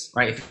stakes,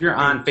 right? If you're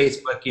on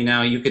Facebook,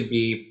 you could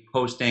be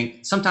posting.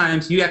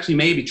 Sometimes you actually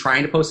may be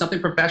trying to post something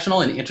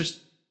professional and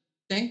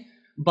interesting,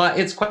 but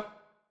it's quite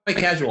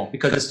casual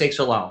because the stakes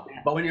are low.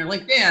 But when you're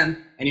LinkedIn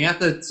and you have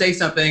to say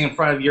something in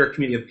front of your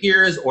community of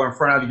peers or in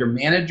front of your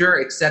manager,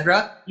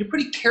 etc., you're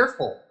pretty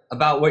careful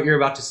about what you're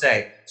about to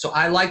say. So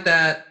I like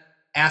that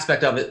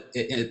aspect of it.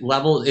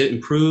 It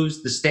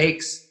improves the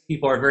stakes.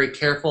 People are very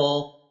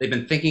careful. They've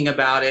been thinking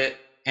about it,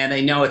 and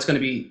they know it's going to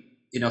be,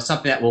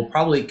 something that will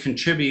probably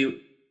contribute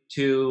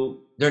to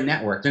their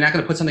network. They're not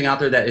going to put something out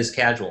there that is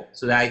casual.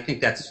 So I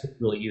think that's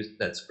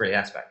that's a great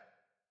aspect.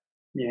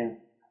 Yeah.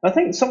 I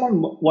think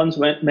someone once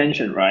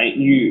mentioned, right?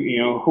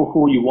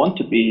 Who you want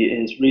to be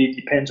is really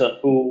depends on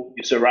who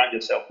you surround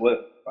yourself with,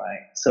 right?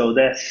 So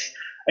that's,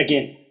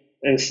 again,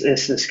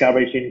 it's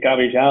garbage in,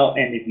 garbage out.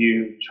 And if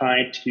you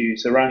try to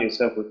surround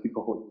yourself with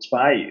people who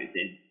inspire you,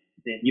 then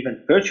even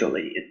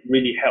virtually, it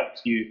really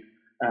helps you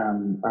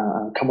come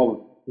up with,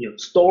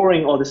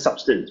 storing all the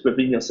substance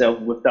within yourself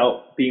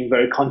without being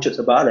very conscious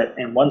about it.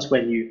 And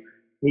when you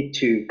need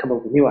to come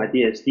up with new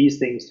ideas, these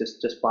things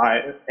just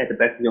fire at the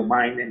back of your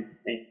mind, and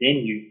then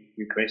you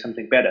create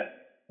something better,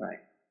 right?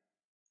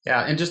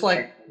 Yeah, and just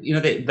like,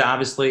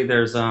 obviously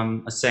there's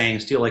a saying,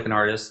 steal like an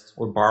artist,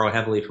 or borrow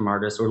heavily from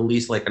artists, or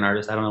lease like an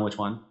artist. I don't know which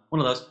one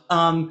of those.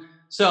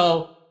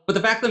 But the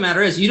fact of the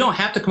matter is, you don't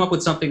have to come up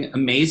with something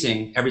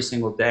amazing every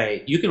single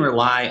day. You can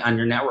rely on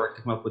your network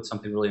to come up with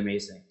something really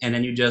amazing, and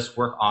then you just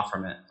work off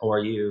from it, or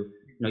you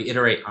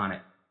iterate on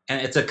it. And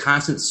it's a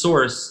constant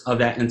source of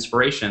that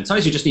inspiration.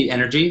 Sometimes you just need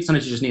energy.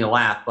 Sometimes you just need a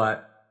laugh.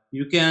 But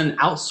you can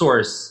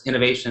outsource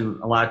innovation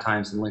a lot of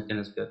times, and LinkedIn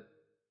is good.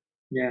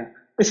 Yeah,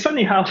 it's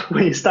funny how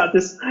when you start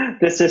this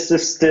message,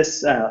 this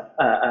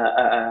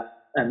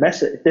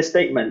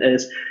statement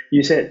is,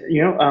 you said,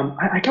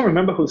 I can't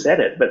remember who said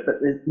it, but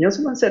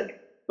someone said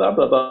blah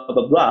blah blah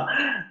blah blah,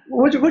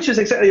 which is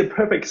exactly a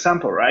perfect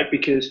example, right?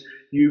 Because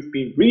you've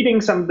been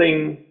reading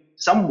something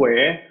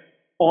somewhere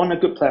on a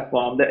good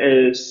platform that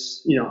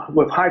is,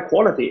 with high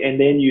quality, and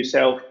then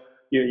yourself,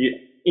 you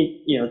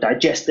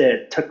digest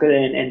it, tuck it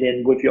in, and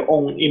then with your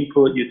own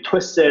input, you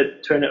twist it,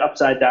 turn it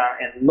upside down,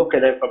 and look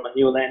at it from a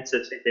new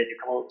lenses, and then you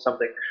come up with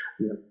something,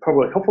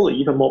 hopefully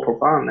even more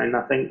profound. And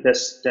I think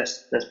that's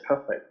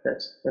perfect.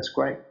 That's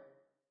great.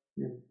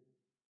 Yeah.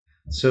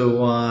 So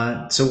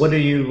what are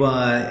you?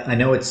 I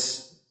know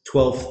it's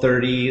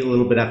 12:30, a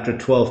little bit after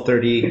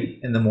 12:30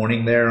 in the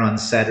morning there on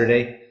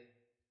Saturday.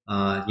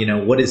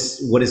 What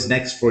is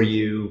next for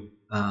you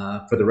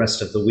for the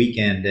rest of the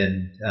weekend,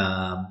 and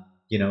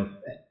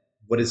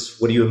what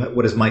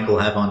does Michael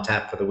have on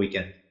tap for the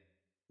weekend?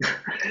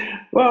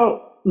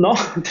 Well, no,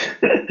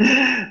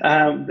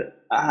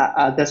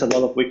 there's a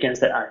lot of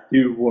weekends that I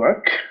do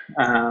work.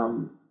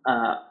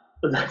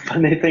 The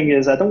funny thing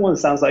is, I don't want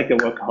to sound like a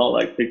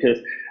workaholic, because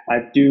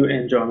I do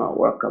enjoy my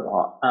work a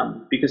lot.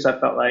 Because I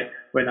felt like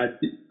when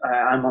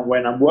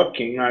I'm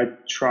working, I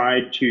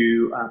try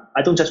to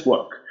I don't just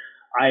work.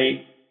 I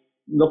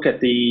look at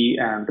the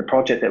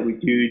project that we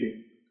do,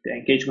 the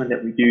engagement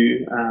that we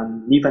do.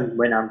 Even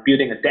when I'm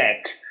building a deck,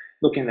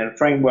 looking at a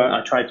framework,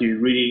 I try to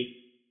really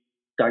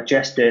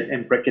digest it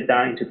and break it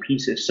down into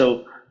pieces.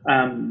 So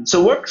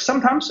work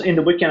sometimes in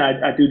the weekend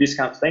I do these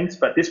kind of things,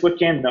 but this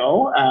weekend,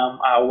 no,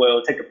 I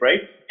will take a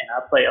break and I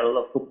play a lot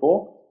of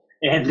football.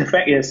 And the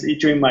fact is,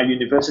 during my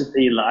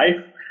university life,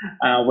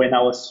 when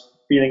I was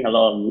feeling a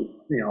lot of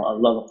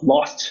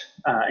lost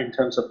in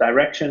terms of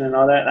direction and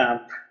all that,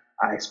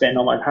 I spend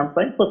all my time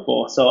playing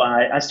football. So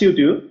I still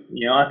do.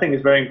 I think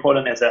it's very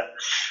important as a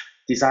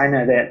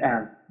designer that,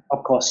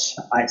 of course,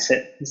 I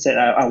said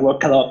I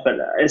work a lot, but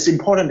it's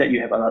important that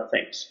you have a lot of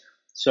things.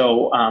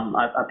 So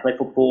I play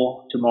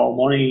football tomorrow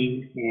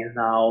morning, and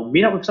I'll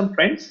meet up with some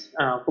friends,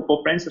 football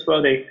friends as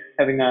well. They're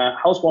having a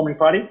housewarming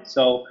party,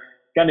 so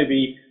going to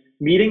be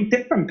meeting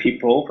different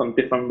people from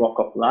different walk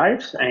of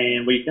life,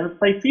 and we're going to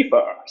play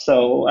FIFA.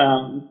 So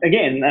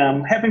again,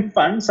 having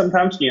fun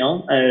sometimes,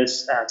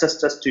 is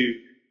just to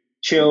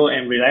chill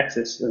and relax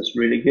is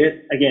really good.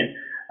 Again,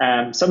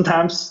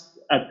 sometimes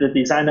the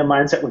designer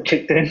mindset will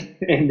kick in,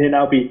 and then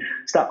I'll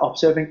start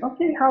observing,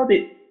 okay, how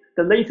did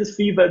the latest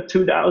FIFA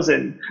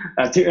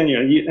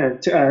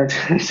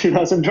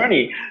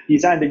 2020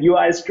 design the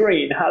UI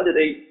screen? How did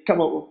they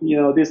come up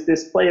with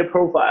this player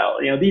profile?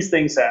 These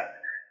things are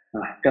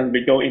going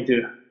to go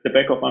into the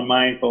back of my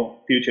mind for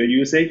future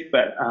usage.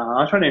 But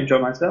I'll try to enjoy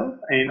myself,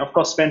 and of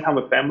course spend time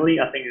with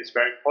family. I think it's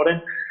very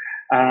important.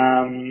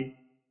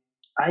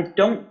 I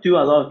don't do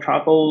a lot of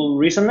travel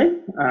recently,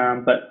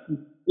 but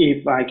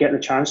if I get the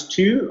chance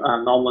to,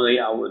 normally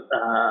I would.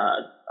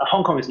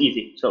 Hong Kong is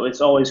easy, so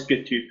it's always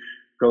good to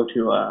go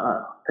to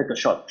take a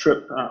short trip,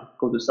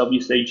 go to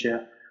Southeast Asia.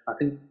 I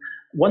think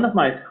one of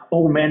my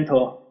old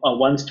mentor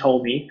once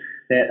told me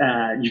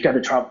that you got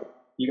to travel.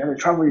 you got to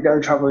travel, you got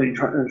to travel, you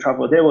got to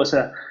travel. There was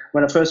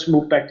when I first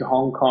moved back to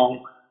Hong Kong,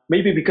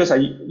 maybe because I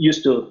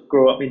used to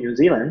grow up in New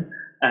Zealand,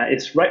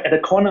 it's right at the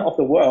corner of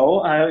the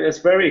world. It's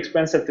very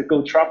expensive to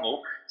go travel,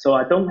 so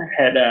I don't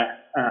had a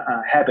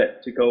habit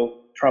to go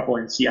travel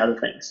and see other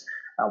things,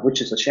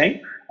 which is a shame.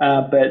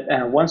 But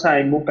once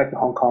I moved back to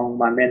Hong Kong,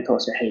 my mentor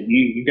said, "Hey,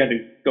 you got to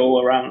go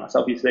around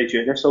Southeast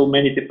Asia. There's so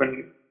many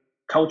different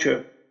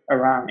culture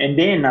around." And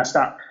then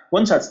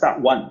once I start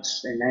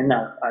once, and then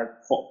I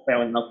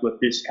fell in love with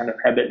this kind of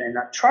habit, and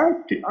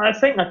I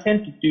think I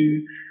tend to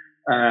do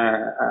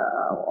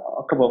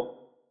a couple of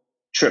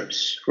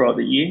trips throughout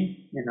the year,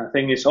 and I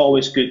think it's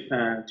always good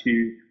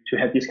to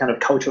have this kind of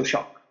cultural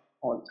shock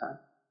all the time.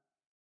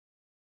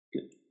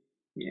 Good.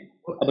 Yeah.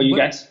 How about you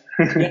guys?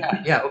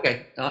 yeah.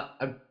 Okay.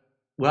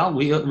 Well,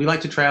 we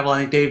like to travel. I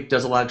think Dave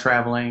does a lot of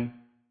traveling.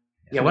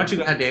 Yeah. Why don't you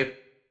go ahead, Dave?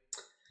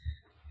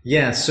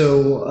 Yeah.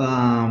 So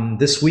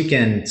this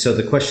weekend. So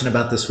the question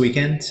about this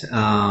weekend.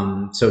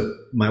 So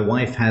my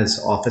wife has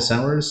office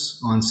hours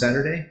on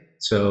Saturday.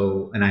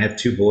 And I have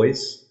two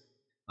boys.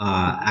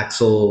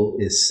 Axel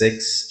is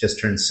 6, just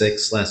turned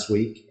 6 last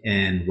week,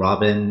 and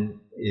Robin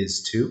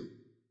is 2.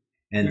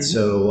 And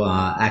so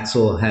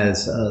Axel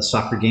has a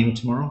soccer game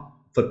tomorrow,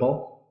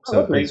 football.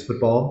 So he plays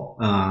football.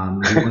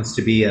 He wants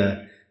to be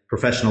a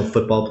professional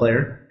football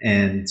player,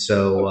 and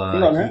so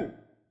he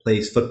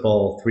plays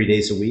football 3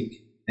 days a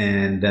week.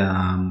 And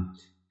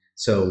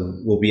so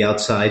we'll be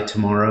outside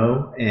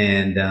tomorrow,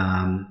 and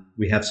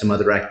we have some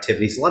other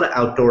activities, a lot of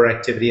outdoor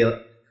activity.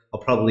 I'll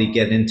probably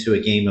get into a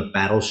game of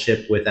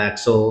Battleship with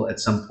Axel at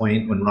some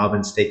point when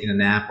Robin's taking a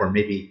nap, or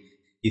maybe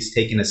he's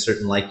taken a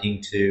certain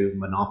liking to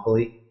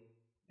Monopoly.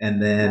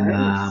 And then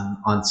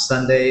on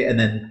Sunday, and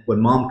then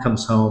when Mom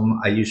comes home,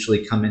 I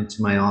usually come into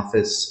my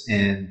office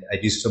and I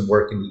do some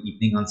work in the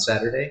evening on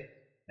Saturday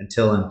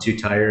until I'm too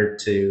tired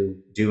to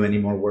do any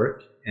more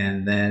work.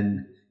 And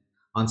then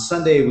on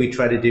Sunday, we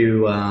try to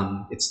do,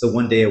 it's the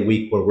one day a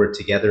week where we're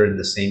together in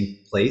the same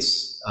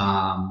place.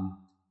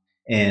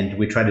 And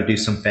we try to do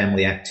some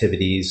family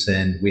activities,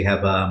 and we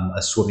have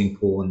a swimming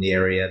pool in the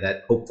area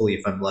that hopefully,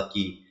 if I'm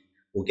lucky,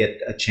 we'll get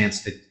a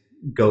chance to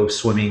go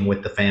swimming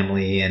with the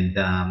family and,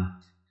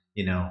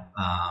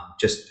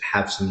 just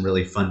have some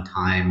really fun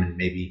time and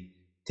maybe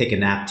take a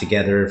nap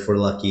together if we're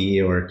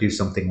lucky or do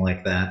something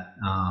like that.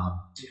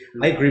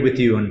 I agree with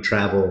you on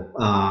travel.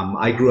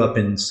 I grew up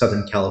in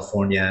Southern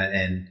California,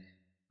 and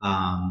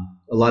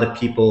a lot of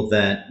people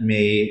that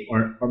may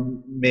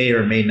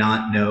or may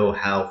not know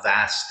how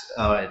vast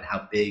and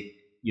how big,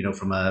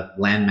 from a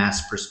landmass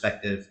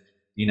perspective,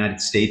 the United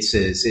States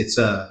is. It's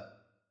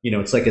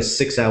it's like a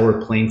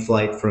 6-hour plane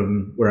flight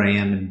from where I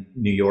am in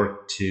New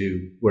York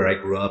to where I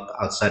grew up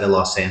outside of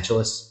Los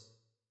Angeles.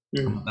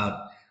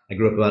 I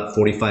grew up about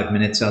 45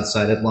 minutes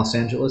outside of Los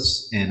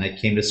Angeles, and I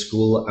came to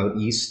school out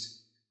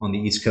east on the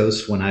East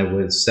Coast when I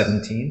was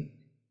 17.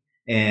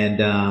 And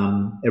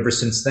ever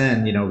since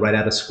then, right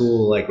out of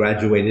school, I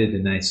graduated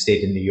and I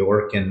stayed in New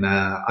York. And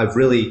I've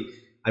really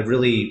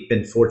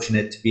been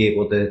fortunate to be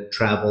able to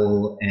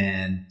travel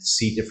and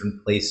see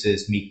different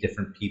places, meet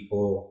different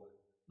people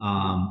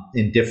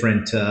at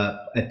different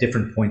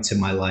points in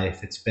my life.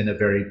 It's been a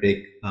very big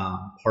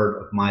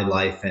part of my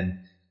life, and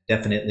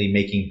definitely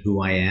making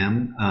who I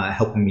am,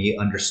 helping me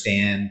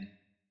understand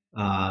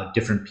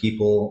different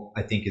people,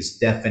 I think is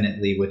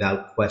definitely,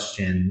 without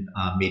question,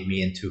 made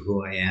me into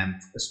who I am,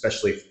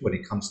 especially when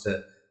it comes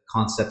to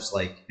concepts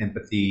like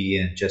empathy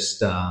and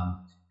just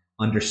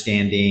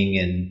understanding.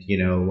 And,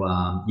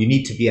 you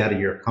need to be out of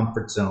your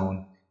comfort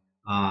zone.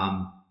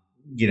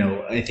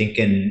 I think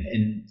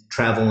in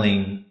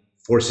traveling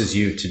forces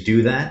you to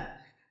do that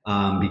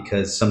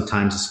because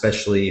sometimes,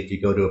 especially if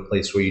you go to a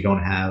place where you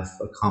don't have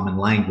a common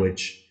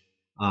language,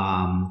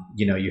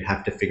 you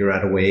have to figure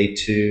out a way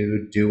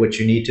to do what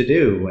you need to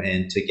do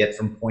and to get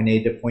from point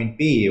A to point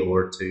B,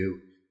 or to,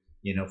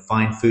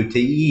 find food to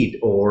eat,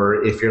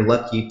 or if you're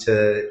lucky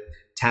to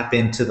tap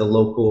into the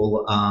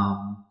local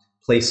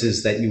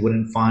places that you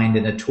wouldn't find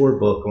in a tour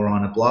book or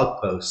on a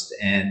blog post.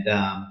 And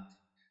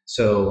those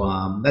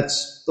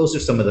are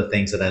some of the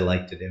things that I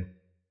like to do.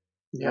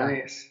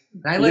 Nice.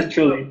 I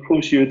literally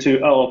push you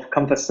to out of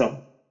comfort zone.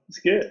 It's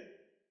good.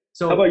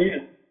 So how about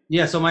you?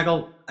 Yeah, so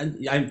Michael,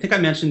 I think I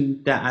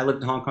mentioned that I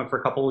lived in Hong Kong for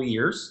a couple of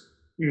years.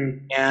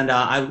 And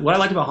what I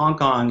liked about Hong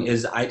Kong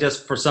is I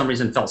just, for some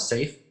reason, felt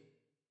safe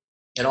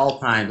at all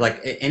times. Like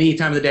any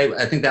time of the day.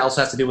 I think that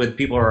also has to do with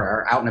people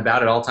are out and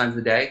about at all times of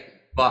the day.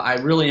 But I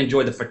really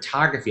enjoyed the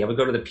photography. I would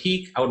go to the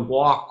peak. I would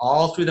walk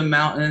all through the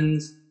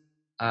mountains.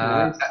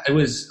 Nice. It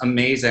was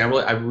amazing.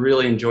 I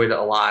really enjoyed it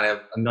a lot. I have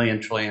a million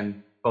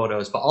trillion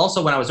photos. But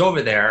also when I was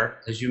over there,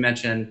 as you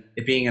mentioned,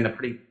 it being in a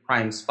pretty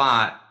prime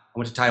spot, I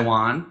went to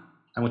Taiwan.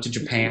 I went to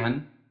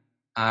Japan.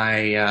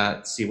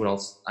 Let's see what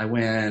else. I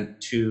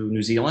went to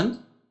New Zealand.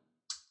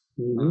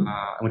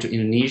 I went to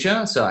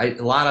Indonesia. So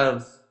a lot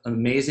of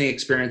amazing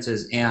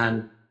experiences.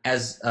 And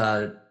as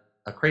a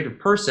creative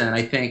person,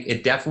 I think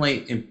it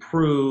definitely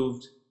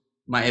improved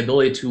my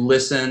ability to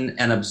listen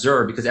and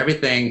observe, because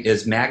everything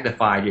is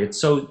magnified. It's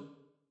so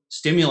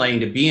stimulating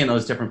to be in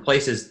those different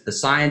places. The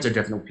signs are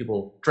different.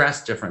 People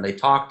dress different. They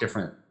talk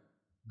different.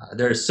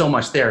 There's so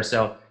much there.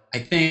 So I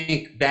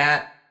think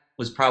that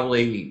was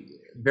probably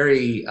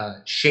very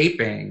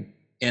shaping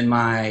in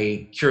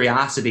my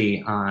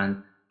curiosity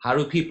on how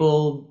do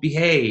people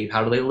behave,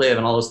 how do they live,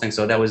 and all those things.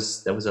 So that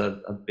was a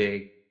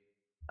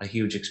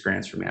huge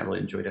experience for me. I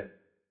really enjoyed it.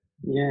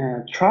 Yeah,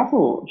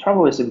 travel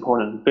is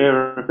important,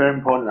 very very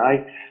important.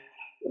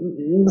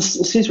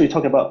 Since we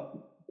talk about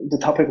the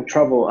topic of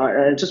travel,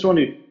 I just want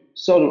to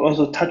sort of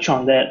also touch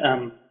on that.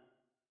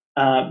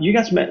 You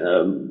guys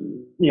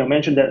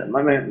mentioned that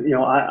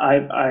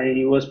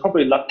I was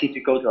probably lucky to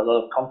go to a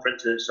lot of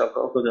conferences or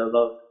go to a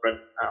lot of different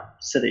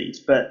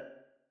cities, but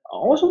I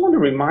also want to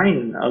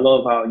remind a lot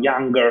of our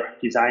younger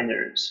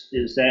designers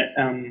is that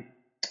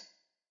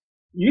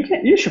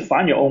you should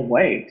find your own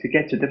way to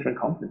get to different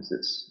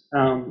conferences.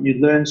 You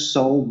learn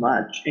so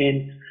much,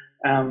 and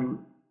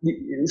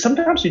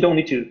sometimes you don't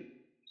need to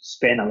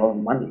spend a lot of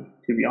money.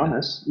 To be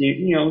honest,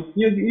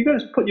 you got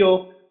to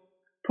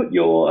put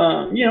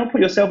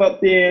yourself out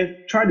there,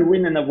 try to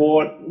win an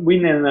award,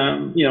 win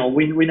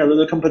a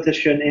little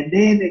competition, and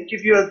then they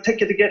give you a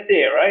ticket to get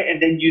there, right?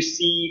 And then you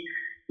see,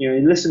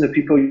 you listen to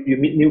people, you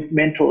meet new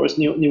mentors,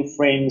 new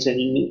friends,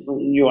 and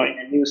you are in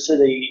a new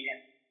city,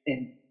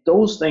 and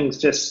those things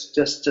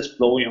just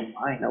blow your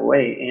mind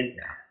away. And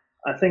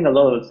I think a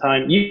lot of the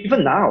time,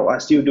 even now, I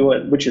still do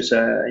it, which is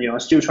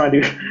still trying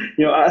to,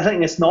 I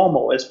think it's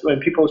normal. It's when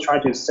people try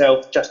to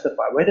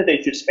self-justify whether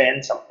they should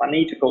spend some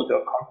money to go to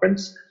a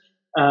conference,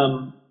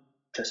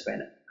 to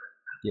spend it.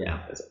 Yeah,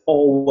 it's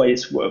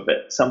always worth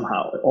it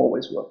somehow.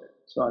 Always worth it.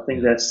 So I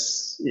think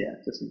that's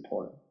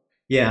important.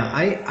 Yeah,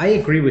 I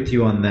agree with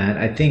you on that.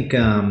 I think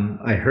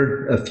I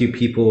heard a few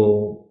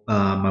people.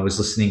 I was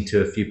listening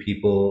to a few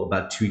people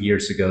about 2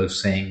 years ago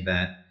saying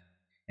that.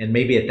 And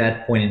maybe at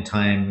that point in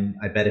time,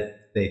 I bet if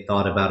they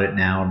thought about it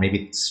now, or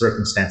maybe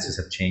circumstances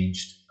have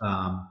changed,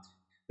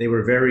 they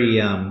were very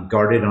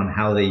guarded on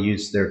how they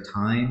used their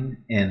time,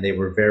 and they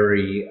were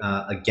very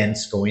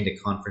against going to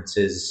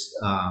conferences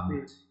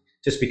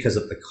just because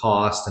of the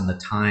cost and the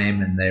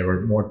time, and they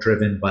were more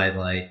driven by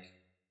like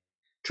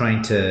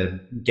trying to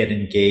get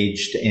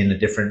engaged in a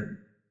different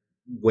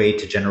way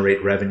to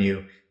generate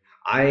revenue.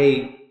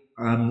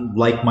 I'm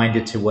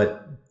like-minded to what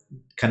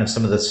kind of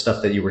some of the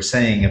stuff that you were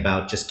saying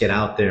about just get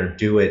out there,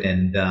 do it,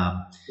 and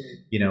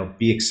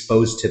be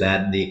exposed to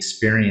that and the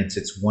experience.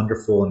 It's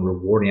wonderful and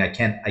rewarding. I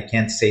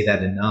can't say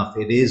that enough.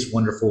 It is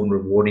wonderful and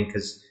rewarding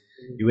because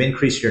you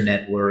increase your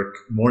network.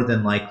 More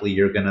than likely,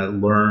 you're going to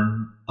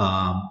learn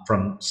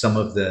from some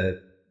of the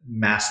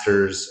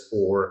masters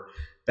or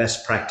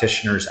best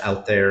practitioners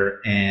out there,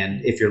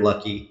 and if you're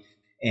lucky,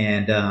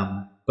 and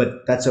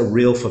but that's a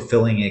real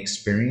fulfilling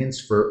experience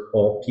for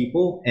all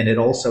people. And it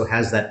also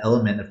has that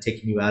element of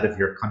taking you out of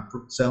your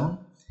comfort zone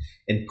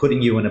and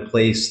putting you in a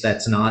place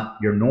that's not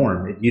your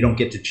norm. You don't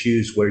get to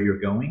choose where you're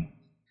going.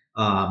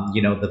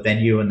 The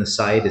venue and the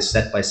site is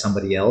set by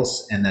somebody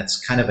else. And that's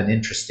kind of an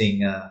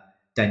interesting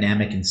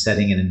dynamic and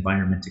setting and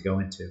environment to go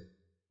into.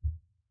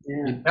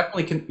 Yeah.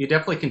 You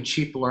definitely can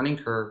cheat the learning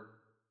curve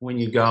when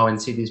you go and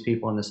see these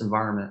people in this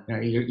environment.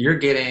 You're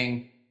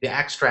getting the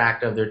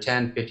extract of their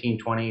 10, 15,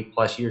 20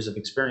 plus years of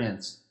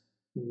experience.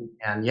 Mm-hmm.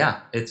 And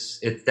yeah,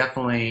 it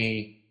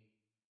definitely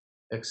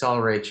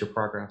accelerates your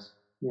progress.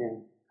 Yeah.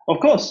 Of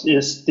course,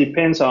 it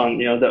depends on,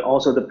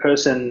 the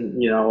person,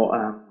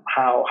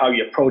 how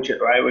you approach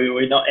it, right?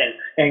 We're not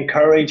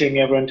encouraging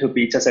everyone to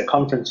be just a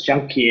conference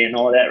junkie and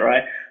all that,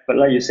 right? But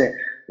like you said,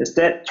 it's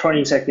that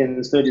 20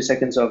 seconds, 30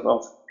 seconds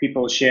of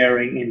people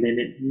sharing, and then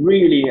it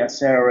really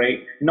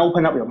accelerate and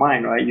open up your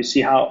mind, right? You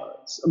see how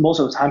most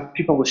of the time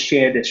people will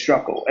share their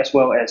struggle as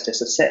well as their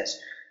success,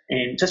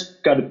 and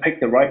just got to pick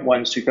the right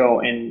ones to go.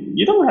 And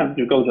you don't have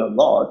to go to a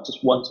lot,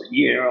 just once a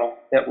year.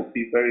 That would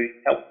be very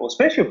helpful,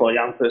 especially for a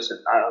young person.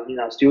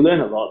 I still learn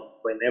a lot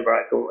whenever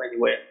I go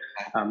anywhere,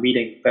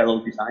 meeting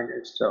fellow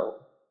designers. So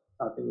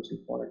I think it's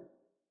important.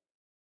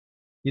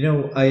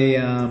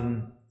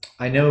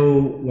 I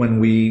know when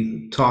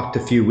we talked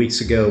a few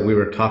weeks ago, we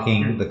were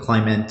talking the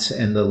climate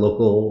and the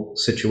local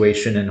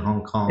situation in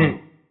Hong Kong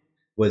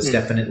was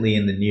definitely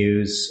in the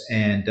news.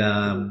 And,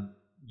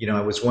 I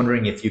was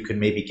wondering if you could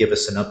maybe give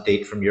us an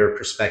update from your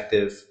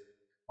perspective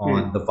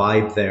on the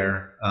vibe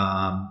there,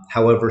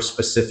 however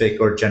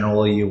specific or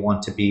general you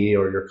want to be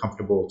or you're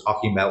comfortable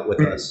talking about with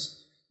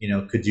us.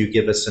 Could you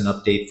give us an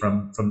update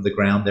from the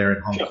ground there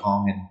in Hong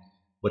Kong and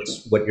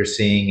what you're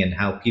seeing and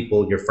how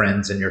people, your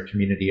friends and your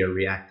community are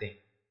reacting?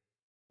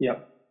 Yeah.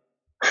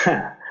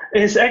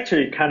 It's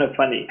actually kind of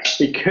funny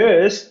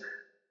because,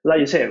 like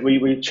you said,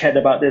 we chatted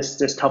about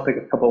this topic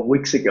a couple of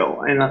weeks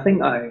ago, and I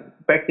think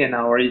back then I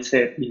already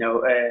said,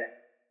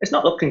 it's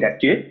not looking that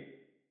good.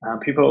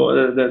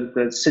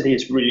 The city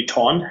is really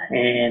torn,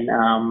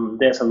 and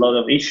there's a lot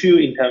of issue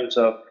in terms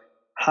of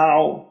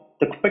how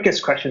the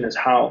biggest question is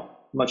how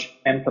much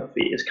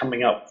empathy is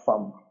coming up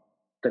from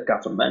the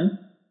government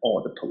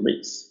or the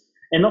police.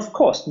 And of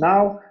course,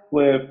 now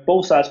with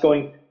both sides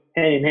going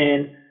hand in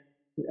hand,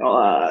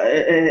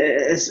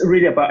 it's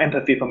really about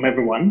empathy from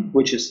everyone,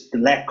 which is the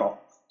lack of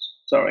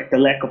sorry, the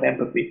lack of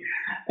empathy.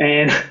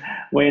 And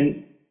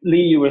when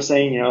Lee, you were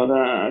saying,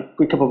 a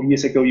good couple of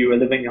years ago, you were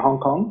living in Hong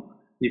Kong,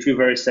 you feel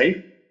very safe.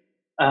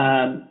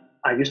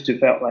 I used to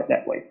felt like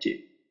that way too.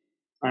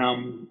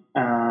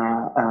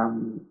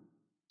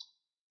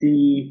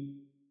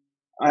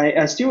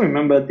 I still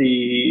remember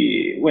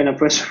when I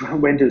first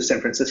went to San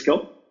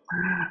Francisco.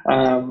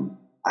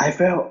 I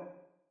felt,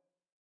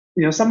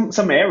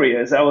 some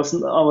areas. I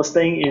was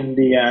staying in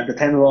the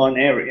Tenderloin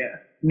area,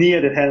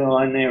 near the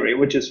Tenderloin area,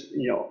 which is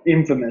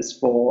infamous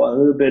for a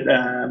little bit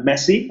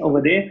messy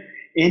over there.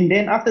 And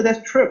then after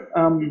that trip,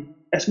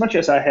 as much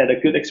as I had a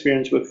good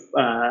experience with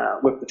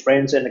the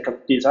friends and the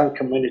design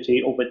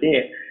community over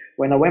there,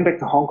 when I went back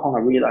to Hong Kong, I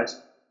realized,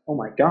 oh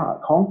my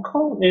God, Hong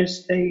Kong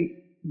is a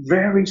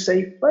very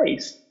safe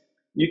place.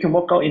 You can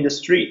walk out in the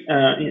street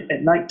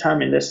at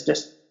nighttime, and there's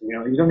just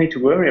you don't need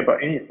to worry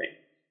about anything.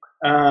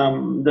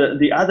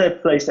 The other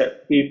place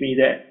that gave me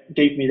that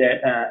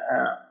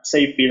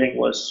safe feeling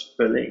was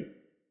Berlin.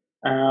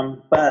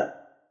 But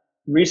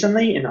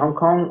recently in Hong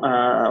Kong,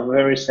 a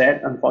very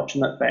sad,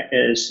 unfortunate fact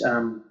is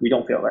we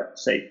don't feel that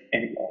safe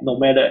anymore. No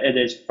matter it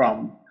is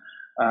from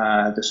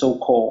the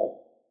so-called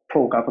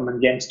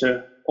pro-government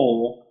gangster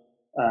or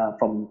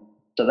from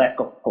the lack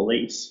of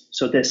police.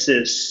 So this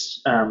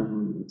is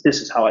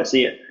how I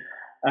see it.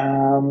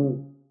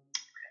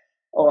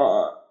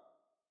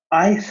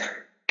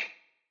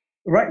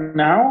 Right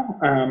now,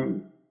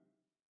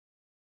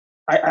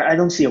 I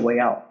don't see a way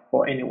out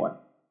for anyone.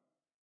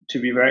 To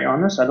be very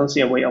honest, I don't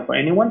see a way out for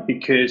anyone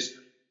because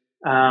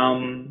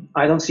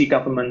I don't see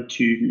government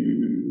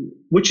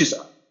which is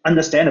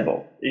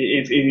understandable.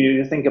 If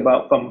you think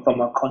about from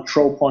a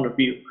control point of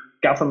view,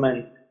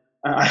 government.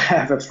 I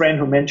have a friend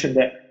who mentioned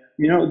that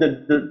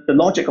the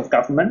logic of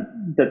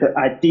government, the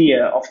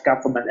idea of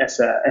government as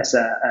a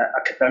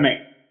academic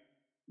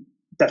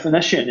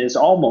definition is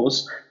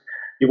almost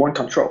you want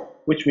control,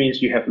 which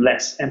means you have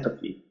less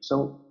empathy.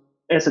 So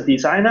as a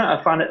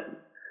designer,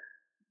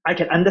 I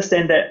can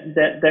understand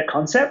that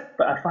concept,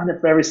 but I find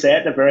it very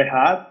sad and very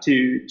hard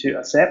to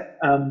accept.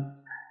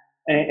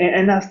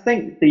 And I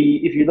think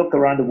if you look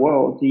around the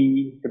world,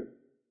 the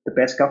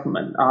best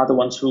government are the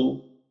ones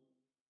who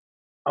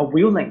are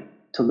willing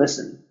to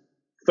listen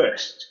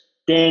first.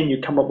 Then you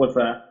come up with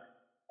a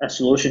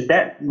solution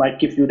that might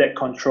give you that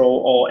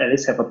control, or at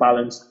least have a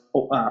balanced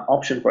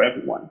option for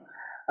everyone.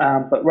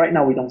 But right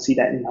now we don't see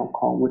that in Hong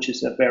Kong, which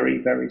is a very,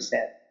 very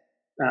sad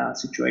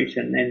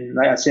situation. And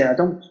like I said,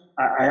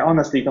 I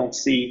honestly don't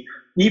see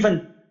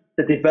even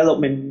the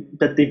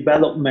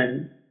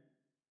development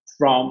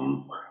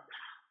from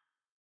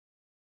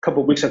a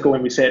couple of weeks ago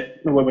when we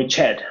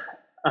chat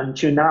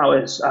until now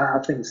I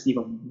think it's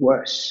even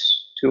worse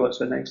to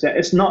us an extent.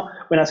 It's not,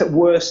 when I said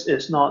worse,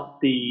 it's not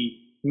the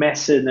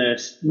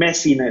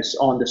messiness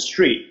on the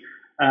street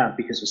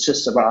because it's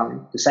just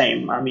around the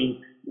same. I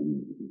mean,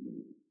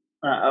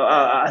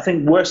 I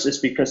think worse is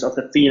because of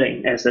the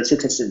feeling as a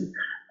citizen.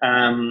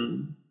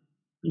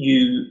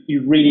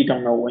 You really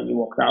don't know when you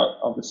walk out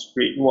of the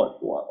street what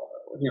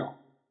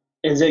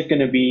is it going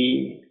to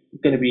be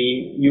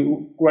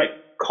you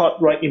caught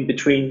right in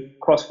between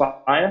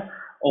crossfire,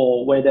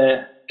 or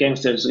whether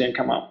gangsters are going to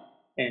come up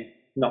and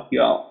knock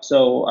you out.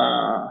 So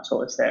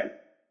it's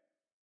that.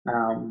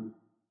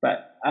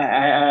 But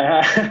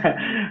I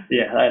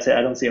yeah, like I said,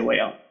 I don't see a way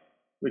out,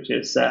 which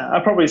is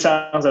probably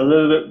sounds a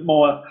little bit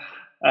more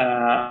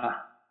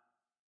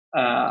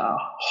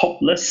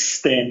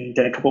hopeless than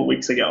a couple of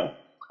weeks ago.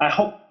 I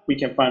hope we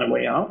can find a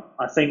way out.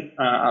 I think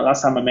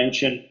last time I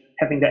mentioned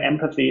having that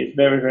empathy is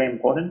very, very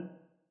important.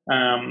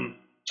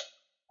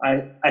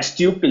 I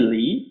still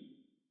believe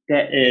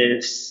that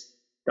is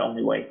the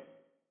only way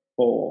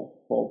for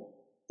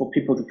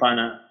people to find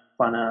a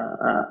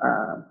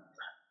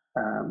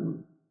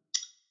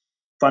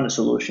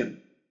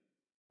solution.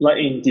 Like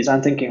in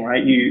design thinking,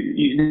 right?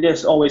 You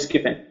there's always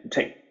give and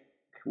take.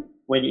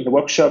 When in the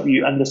workshop,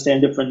 you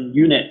understand different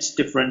units,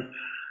 different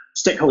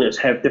stakeholders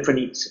have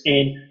different needs.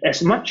 And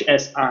as much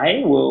as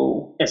I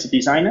will, as a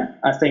designer,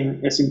 I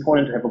think it's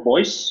important to have a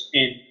voice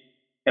and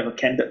have a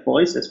candid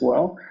voice as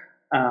well.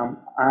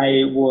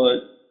 I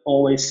would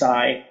always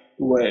side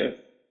with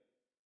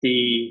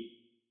the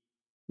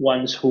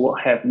ones who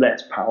have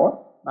less power,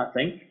 I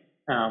think.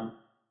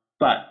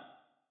 But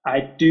I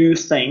do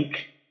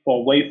think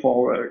for way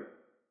forward,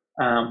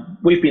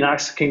 we've been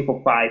asking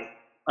for 5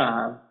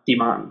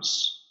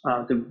 demands.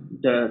 The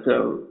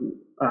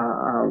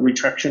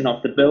retraction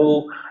of the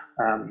bill,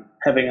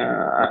 having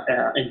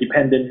an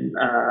independent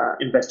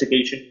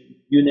investigation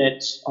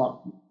unit,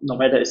 no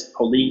matter it's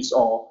police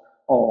or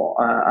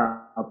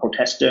a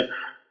protester,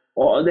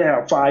 or there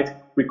are 5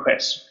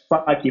 requests,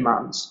 5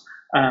 demands.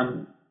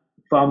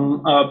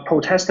 From a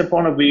protester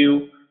point of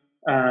view,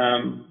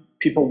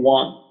 people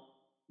want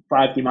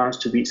 5 demands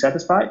to be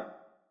satisfied.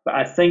 But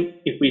I think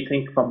if we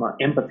think from an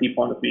empathy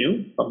point of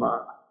view, from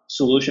a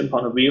solution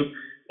point of view,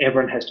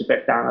 everyone has to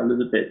back down a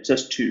little bit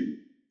just to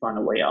find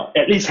a way out.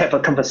 At least have a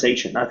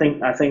conversation. I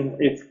think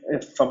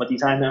if from a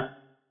designer,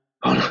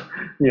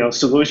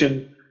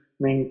 solution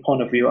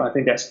point of view, I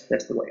think that's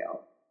the way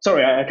out.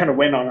 sorry, I kind of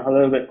went on a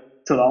little bit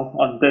too long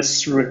on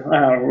this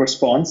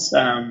response,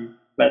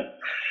 but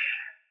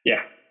yeah,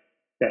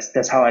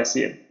 that's how I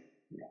see it.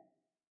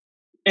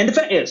 And the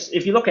fact is,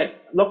 if you look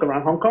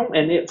around Hong Kong,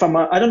 and from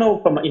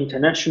an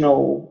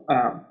international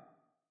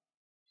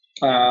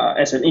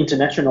as an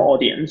international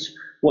audience,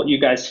 what you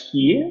guys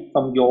hear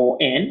from your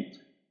end,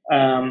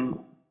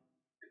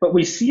 but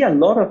we see a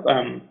lot of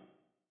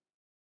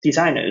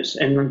designers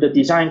and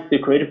the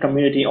creative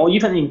community, or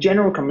even in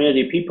general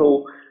community,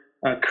 people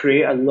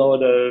create a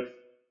lot of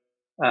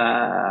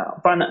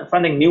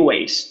finding new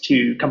ways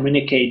to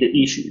communicate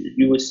the issue.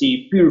 You will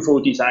see beautiful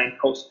design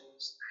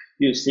posters.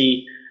 You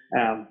see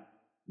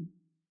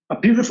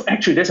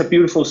there's a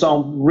beautiful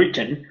song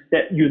written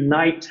that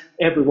unite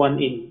everyone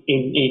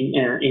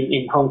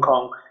in Hong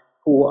Kong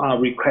who are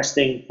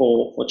requesting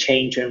for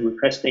change and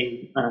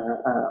requesting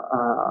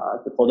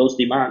for those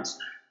demands.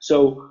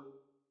 So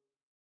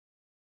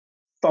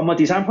from a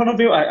design point of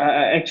view,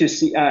 I actually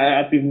see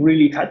I've been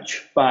really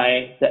touched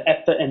by the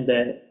effort and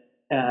the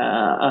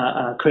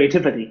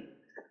creativity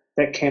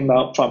that came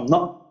out from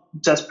not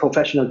just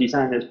professional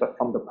designers but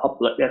from the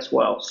public as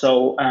well.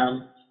 So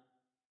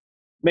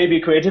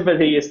maybe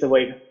creativity is the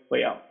way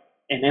out,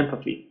 and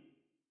empathy.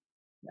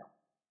 Yeah.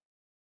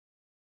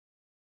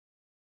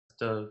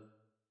 The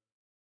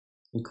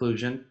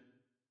inclusion.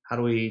 How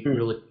do we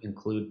really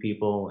include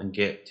people and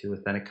get to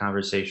authentic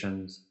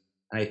conversations?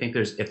 And I think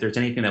if there's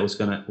anything that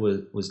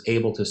was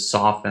able to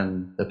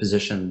soften the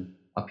position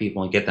of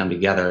people and get them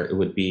together, it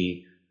would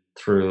be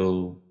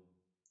through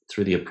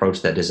the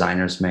approach that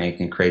designers make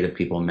and creative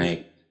people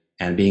make,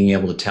 and being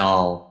able to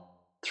tell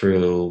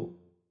through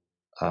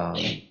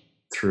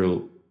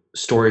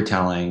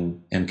storytelling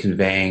and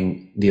conveying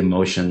the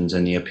emotions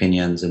and the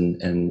opinions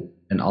and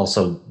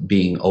also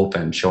being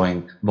open,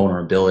 showing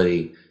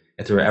vulnerability.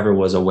 If there ever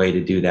was a way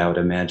to do that, I would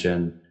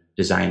imagine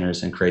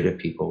designers and creative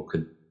people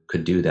could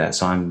do that.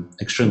 So I'm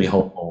extremely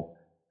hopeful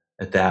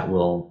that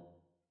will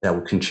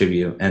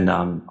contribute. And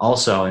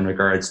also in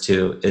regards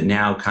to it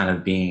now kind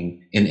of being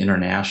an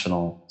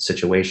international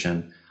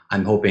situation,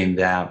 I'm hoping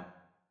that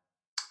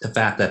the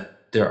fact that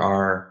there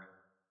are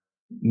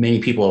many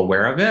people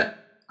aware of it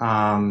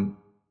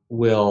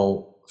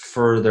will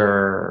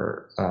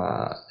further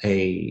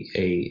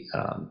a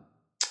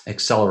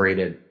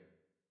accelerated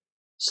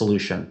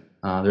solution.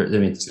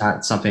 It's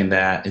not something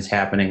that is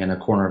happening in a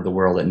corner of the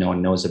world that no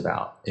one knows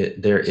about.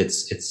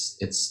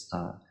 It's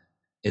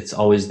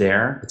always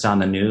there. It's on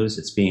the news.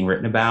 It's being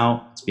written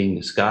about. It's being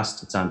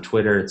discussed. It's on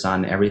Twitter. It's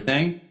on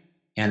everything.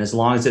 And as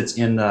long as it's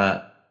in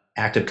the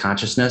active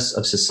consciousness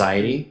of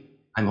society,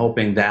 I'm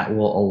hoping that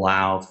will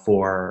allow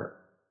for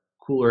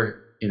cooler,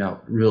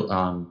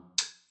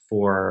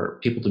 for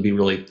people to be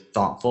really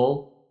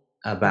thoughtful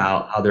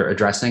about how they're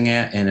addressing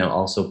it, and it'll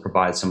also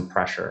provide some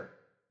pressure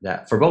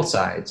that for both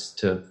sides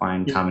to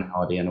find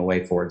commonality and a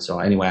way forward. So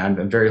anyway,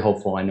 I'm very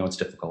hopeful. I know it's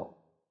difficult.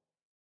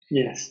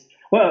 Yes.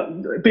 Well,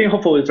 being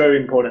hopeful is very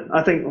important.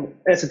 I think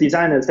as a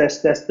designer,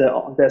 that's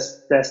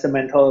the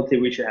mentality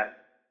we should have.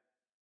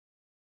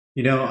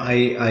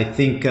 I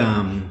think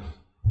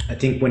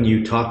when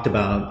you talked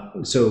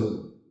about,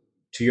 so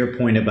to your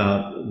point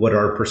about what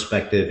our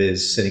perspective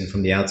is sitting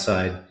from the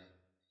outside,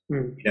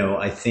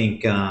 I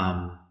think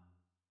on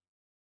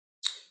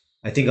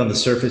the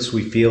surface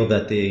we feel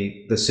that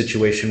the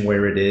situation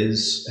where it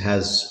is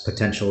has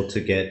potential to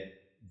get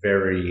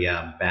very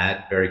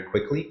bad very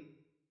quickly.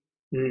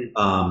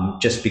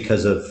 Just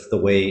because of the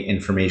way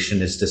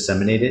information is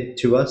disseminated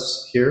to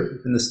us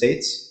here in the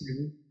States.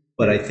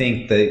 But I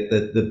think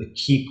the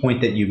key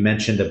point that you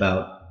mentioned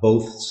about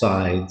both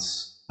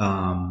sides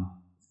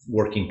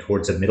working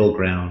towards a middle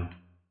ground,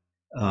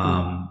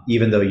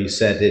 even though you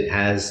said it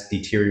has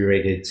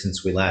deteriorated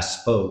since we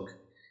last spoke,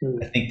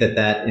 I think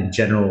that in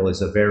general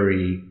is a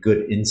very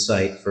good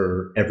insight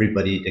for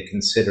everybody to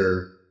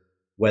consider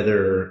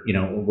whether,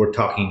 we're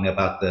talking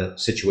about the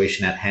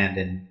situation at hand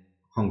in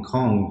Hong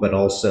Kong, but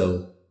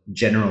also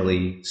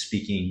generally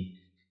speaking,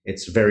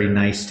 it's very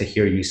nice to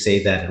hear you say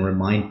that and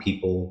remind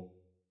people.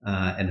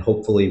 And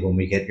hopefully when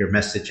we get your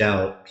message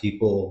out,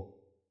 people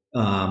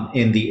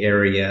in the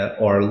area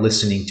are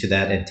listening to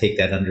that and take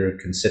that under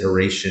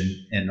consideration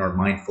and are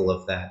mindful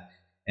of that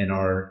and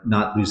are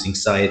not losing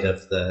sight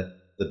of the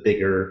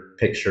bigger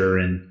picture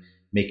and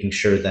making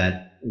sure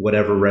that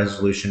whatever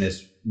resolution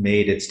is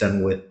made, it's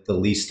done with the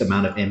least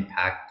amount of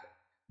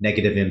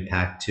negative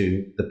impact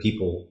to the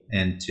people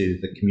and to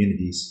the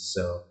communities.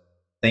 So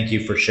thank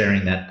you for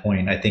sharing that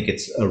point. I think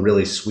it's a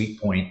really sweet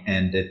point,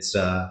 and it's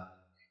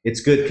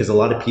good because a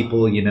lot of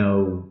people,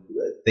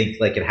 think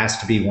like it has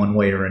to be one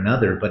way or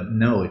another, but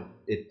no,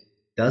 it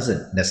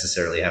doesn't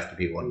necessarily have to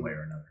be one way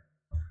or another.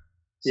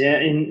 Yeah,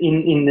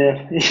 in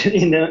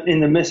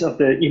the midst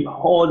of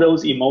all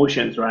those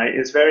emotions, right?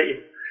 It's very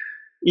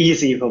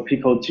easy for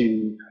people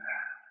to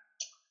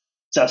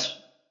just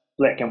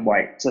black and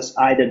white, just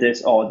either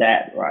this or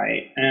that,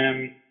 right?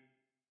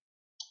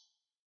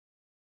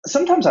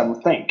 Sometimes I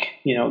would think,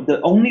 the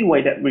only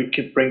way that we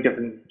could bring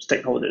different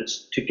stakeholders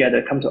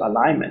together, come to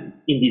alignment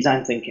in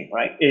design thinking,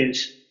 right,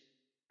 is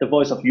the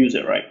voice of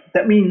user, right?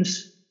 That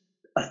means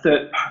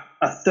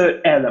a third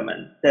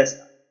element that's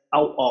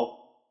out of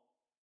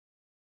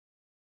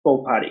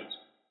both parties.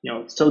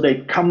 So they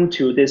come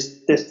to this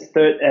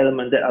third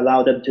element that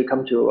allow them to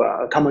come to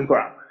a common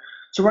ground.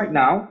 So right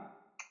now,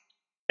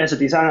 as a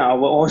designer,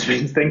 I've always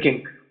been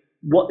thinking,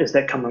 what is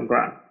that common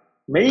ground?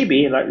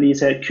 Maybe, like Lee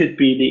said, could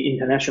be the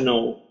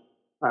international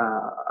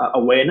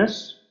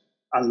awareness,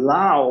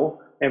 allow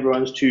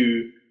everyone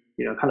to,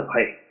 kind of,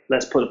 hey,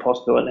 let's put a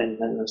pause to it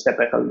and step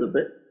back a little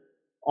bit.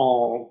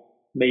 Or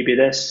maybe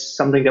there's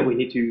something that we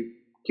need to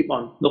keep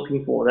on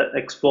looking for, that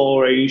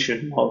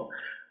exploration of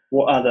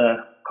what are the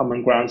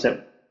common grounds that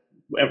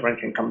everyone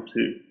can come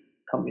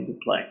into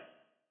play.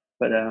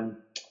 But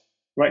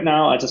right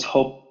now, I just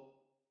hope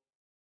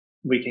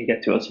we can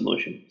get to a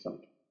solution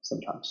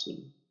sometime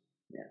soon.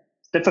 Yeah,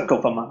 it's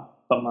difficult from a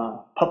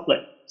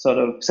public sort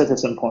of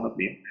citizen point of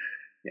view.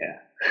 Yeah,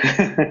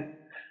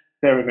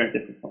 very, very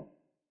difficult.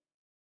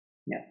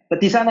 Yeah, but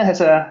designer has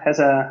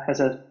a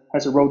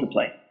role to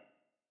play.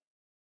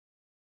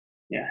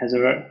 Yeah, has a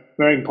very,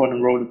 very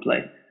important role to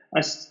play.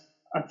 I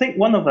think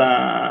one of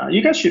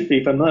you guys should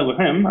be familiar with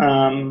him,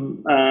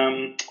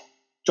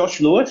 George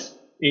Lewis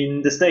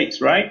in the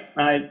States, right?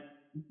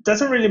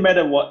 Doesn't really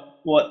matter what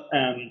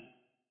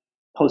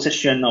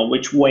position or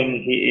which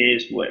wing he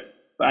is with,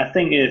 but I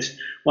think is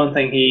one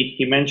thing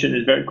he mentioned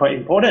is quite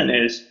important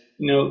is,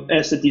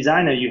 as a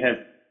designer you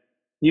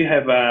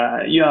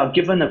are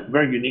given a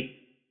very unique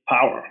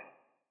power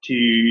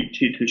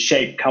to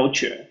shape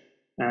culture,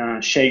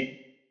 shape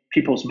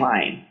people's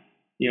mind.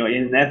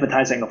 In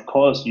advertising, of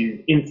course, you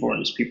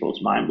influence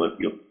people's mind with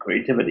your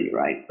creativity,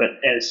 right? But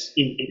as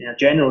in a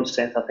general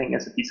sense, I think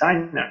as a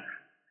designer,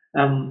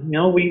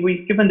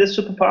 we given this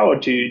superpower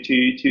to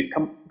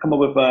come up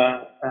with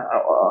a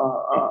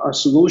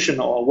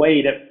solution or a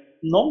way that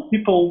normal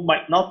people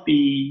might not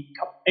be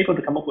able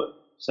to come up with.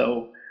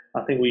 So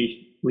I think we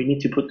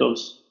need to put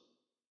those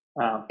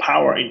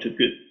power into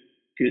good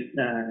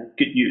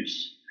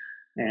use.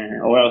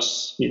 Or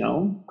else,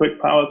 great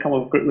power comes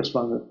with great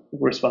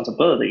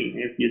responsibility.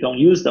 If you don't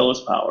use those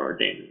power,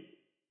 then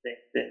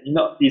you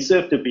not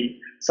deserve to be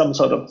some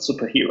sort of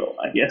superhero,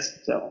 I guess.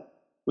 So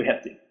we have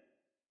to do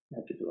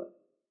it.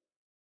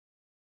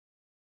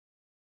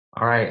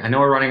 All right. I know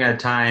we're running out of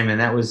time, and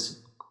that was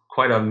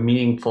quite a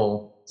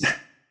meaningful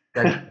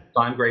session.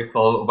 So I'm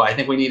grateful, but I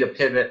think we need to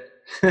pivot.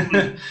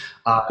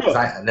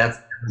 That's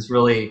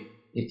really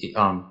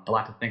a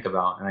lot to think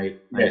about, and I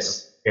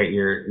appreciate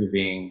you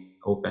being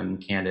open,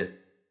 candid.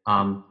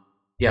 One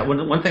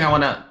thing I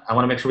want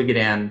to make sure we get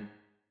in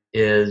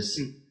is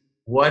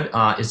what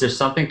is there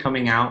something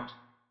coming out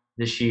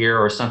this year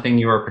or something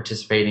you are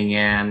participating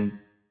in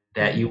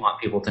that you want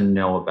people to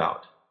know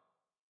about?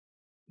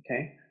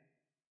 Okay.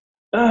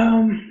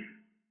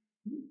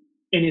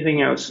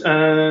 Anything else?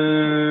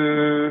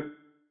 Or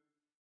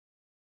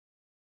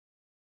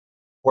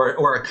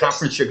a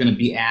conference you're going to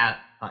be at?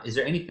 Is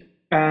there anything?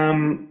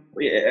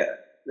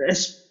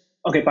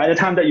 Okay, by the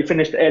time that you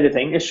finish the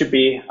editing, it should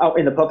be out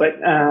in the public.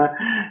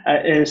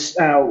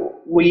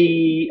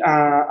 We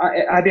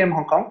at IBM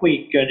Hong Kong,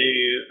 we're going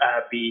to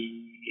be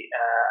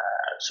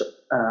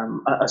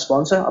a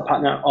sponsor, a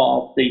partner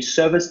of the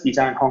Service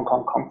Design Hong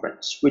Kong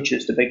conference, which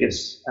is the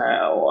biggest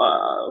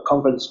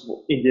conference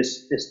in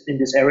this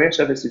area,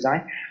 service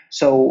design.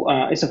 So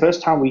it's the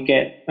first time we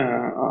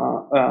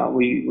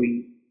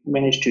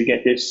managed to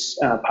get this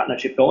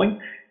partnership going,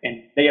 and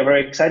they are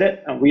very excited,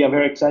 and we are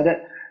very excited.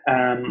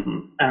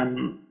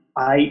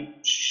 I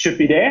should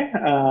be there.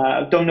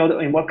 Don't know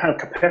in what kind of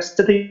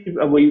capacity.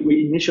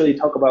 We initially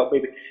talk about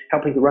maybe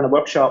helping to run a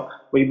workshop.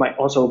 We might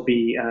also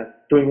be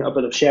doing a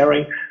bit of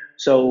sharing.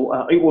 So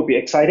it will be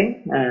exciting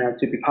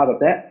to be part of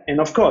that.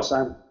 And of course,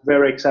 I'm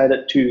very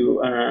excited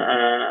to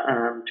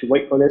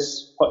wait for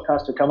this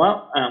podcast to come out.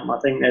 I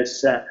think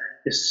it's the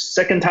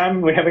second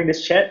time we're having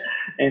this chat,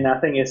 and I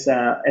think it's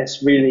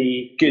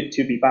really good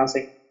to be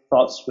bouncing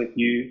thoughts with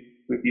you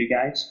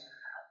guys.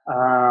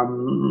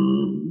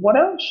 What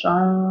else?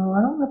 I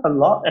don't have a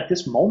lot at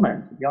this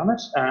moment, to be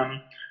honest.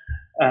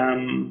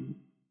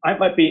 I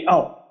might be,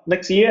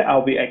 next year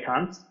I'll be at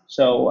Cannes,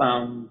 so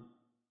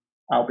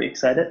I'll be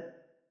excited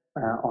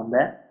on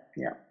that.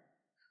 Yeah.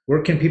 Where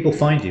can people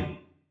find you?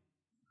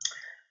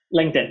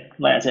 LinkedIn,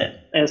 like I said,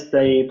 is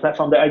the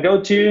platform that I go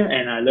to,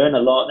 and I learn a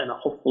lot, and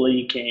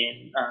hopefully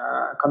can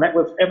connect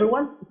with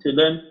everyone to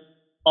learn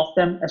of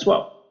them as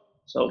well.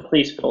 So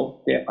please go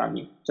there, find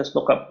me. Just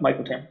look up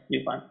Michael Tim,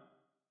 you'll find.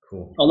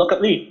 Cool. Or look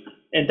at me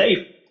and Dave,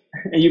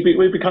 and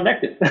we'll be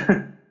connected.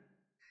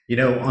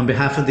 On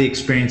behalf of the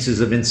Experiences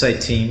of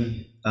Insight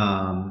team,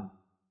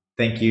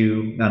 thank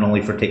you not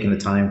only for taking the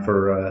time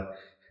for a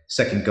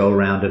second go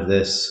around of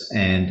this,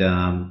 and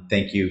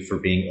thank you for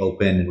being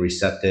open and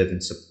receptive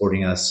and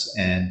supporting us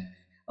and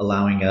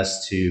allowing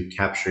us to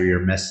capture your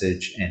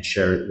message and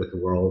share it with the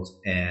world,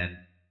 and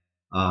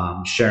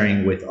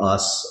sharing with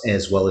us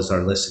as well as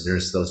our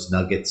listeners those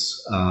nuggets.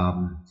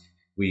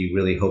 We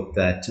really hope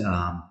that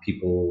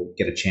people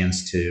get a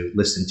chance to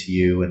listen to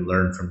you and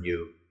learn from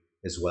you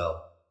as well.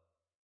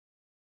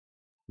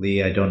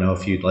 Lee, I don't know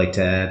if you'd like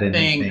to add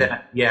anything.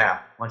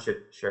 One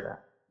should share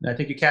that. I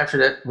think you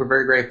captured it. We're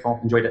very grateful.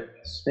 Enjoyed it.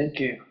 Thank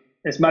you.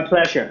 It's my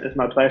pleasure. It's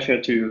my pleasure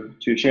to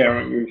share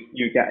with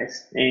you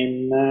guys.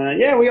 And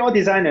we all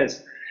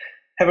designers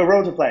have a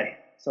role to play.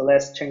 So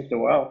let's change the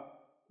world.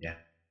 Yeah.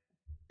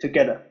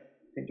 Together.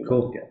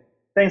 Cool. Together.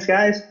 Thanks,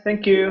 guys.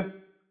 Thank you.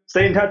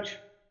 Stay in touch.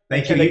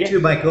 Thank you. You too,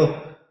 Michael.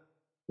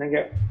 Thank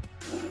you.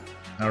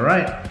 All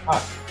right.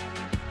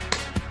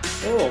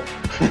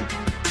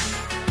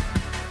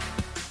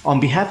 On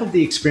behalf of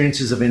the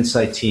Experiences of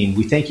Insight team,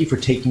 we thank you for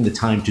taking the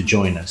time to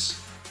join us.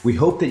 We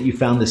hope that you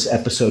found this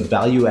episode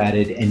value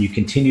added and you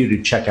continue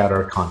to check out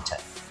our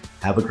content.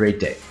 Have a great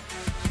day.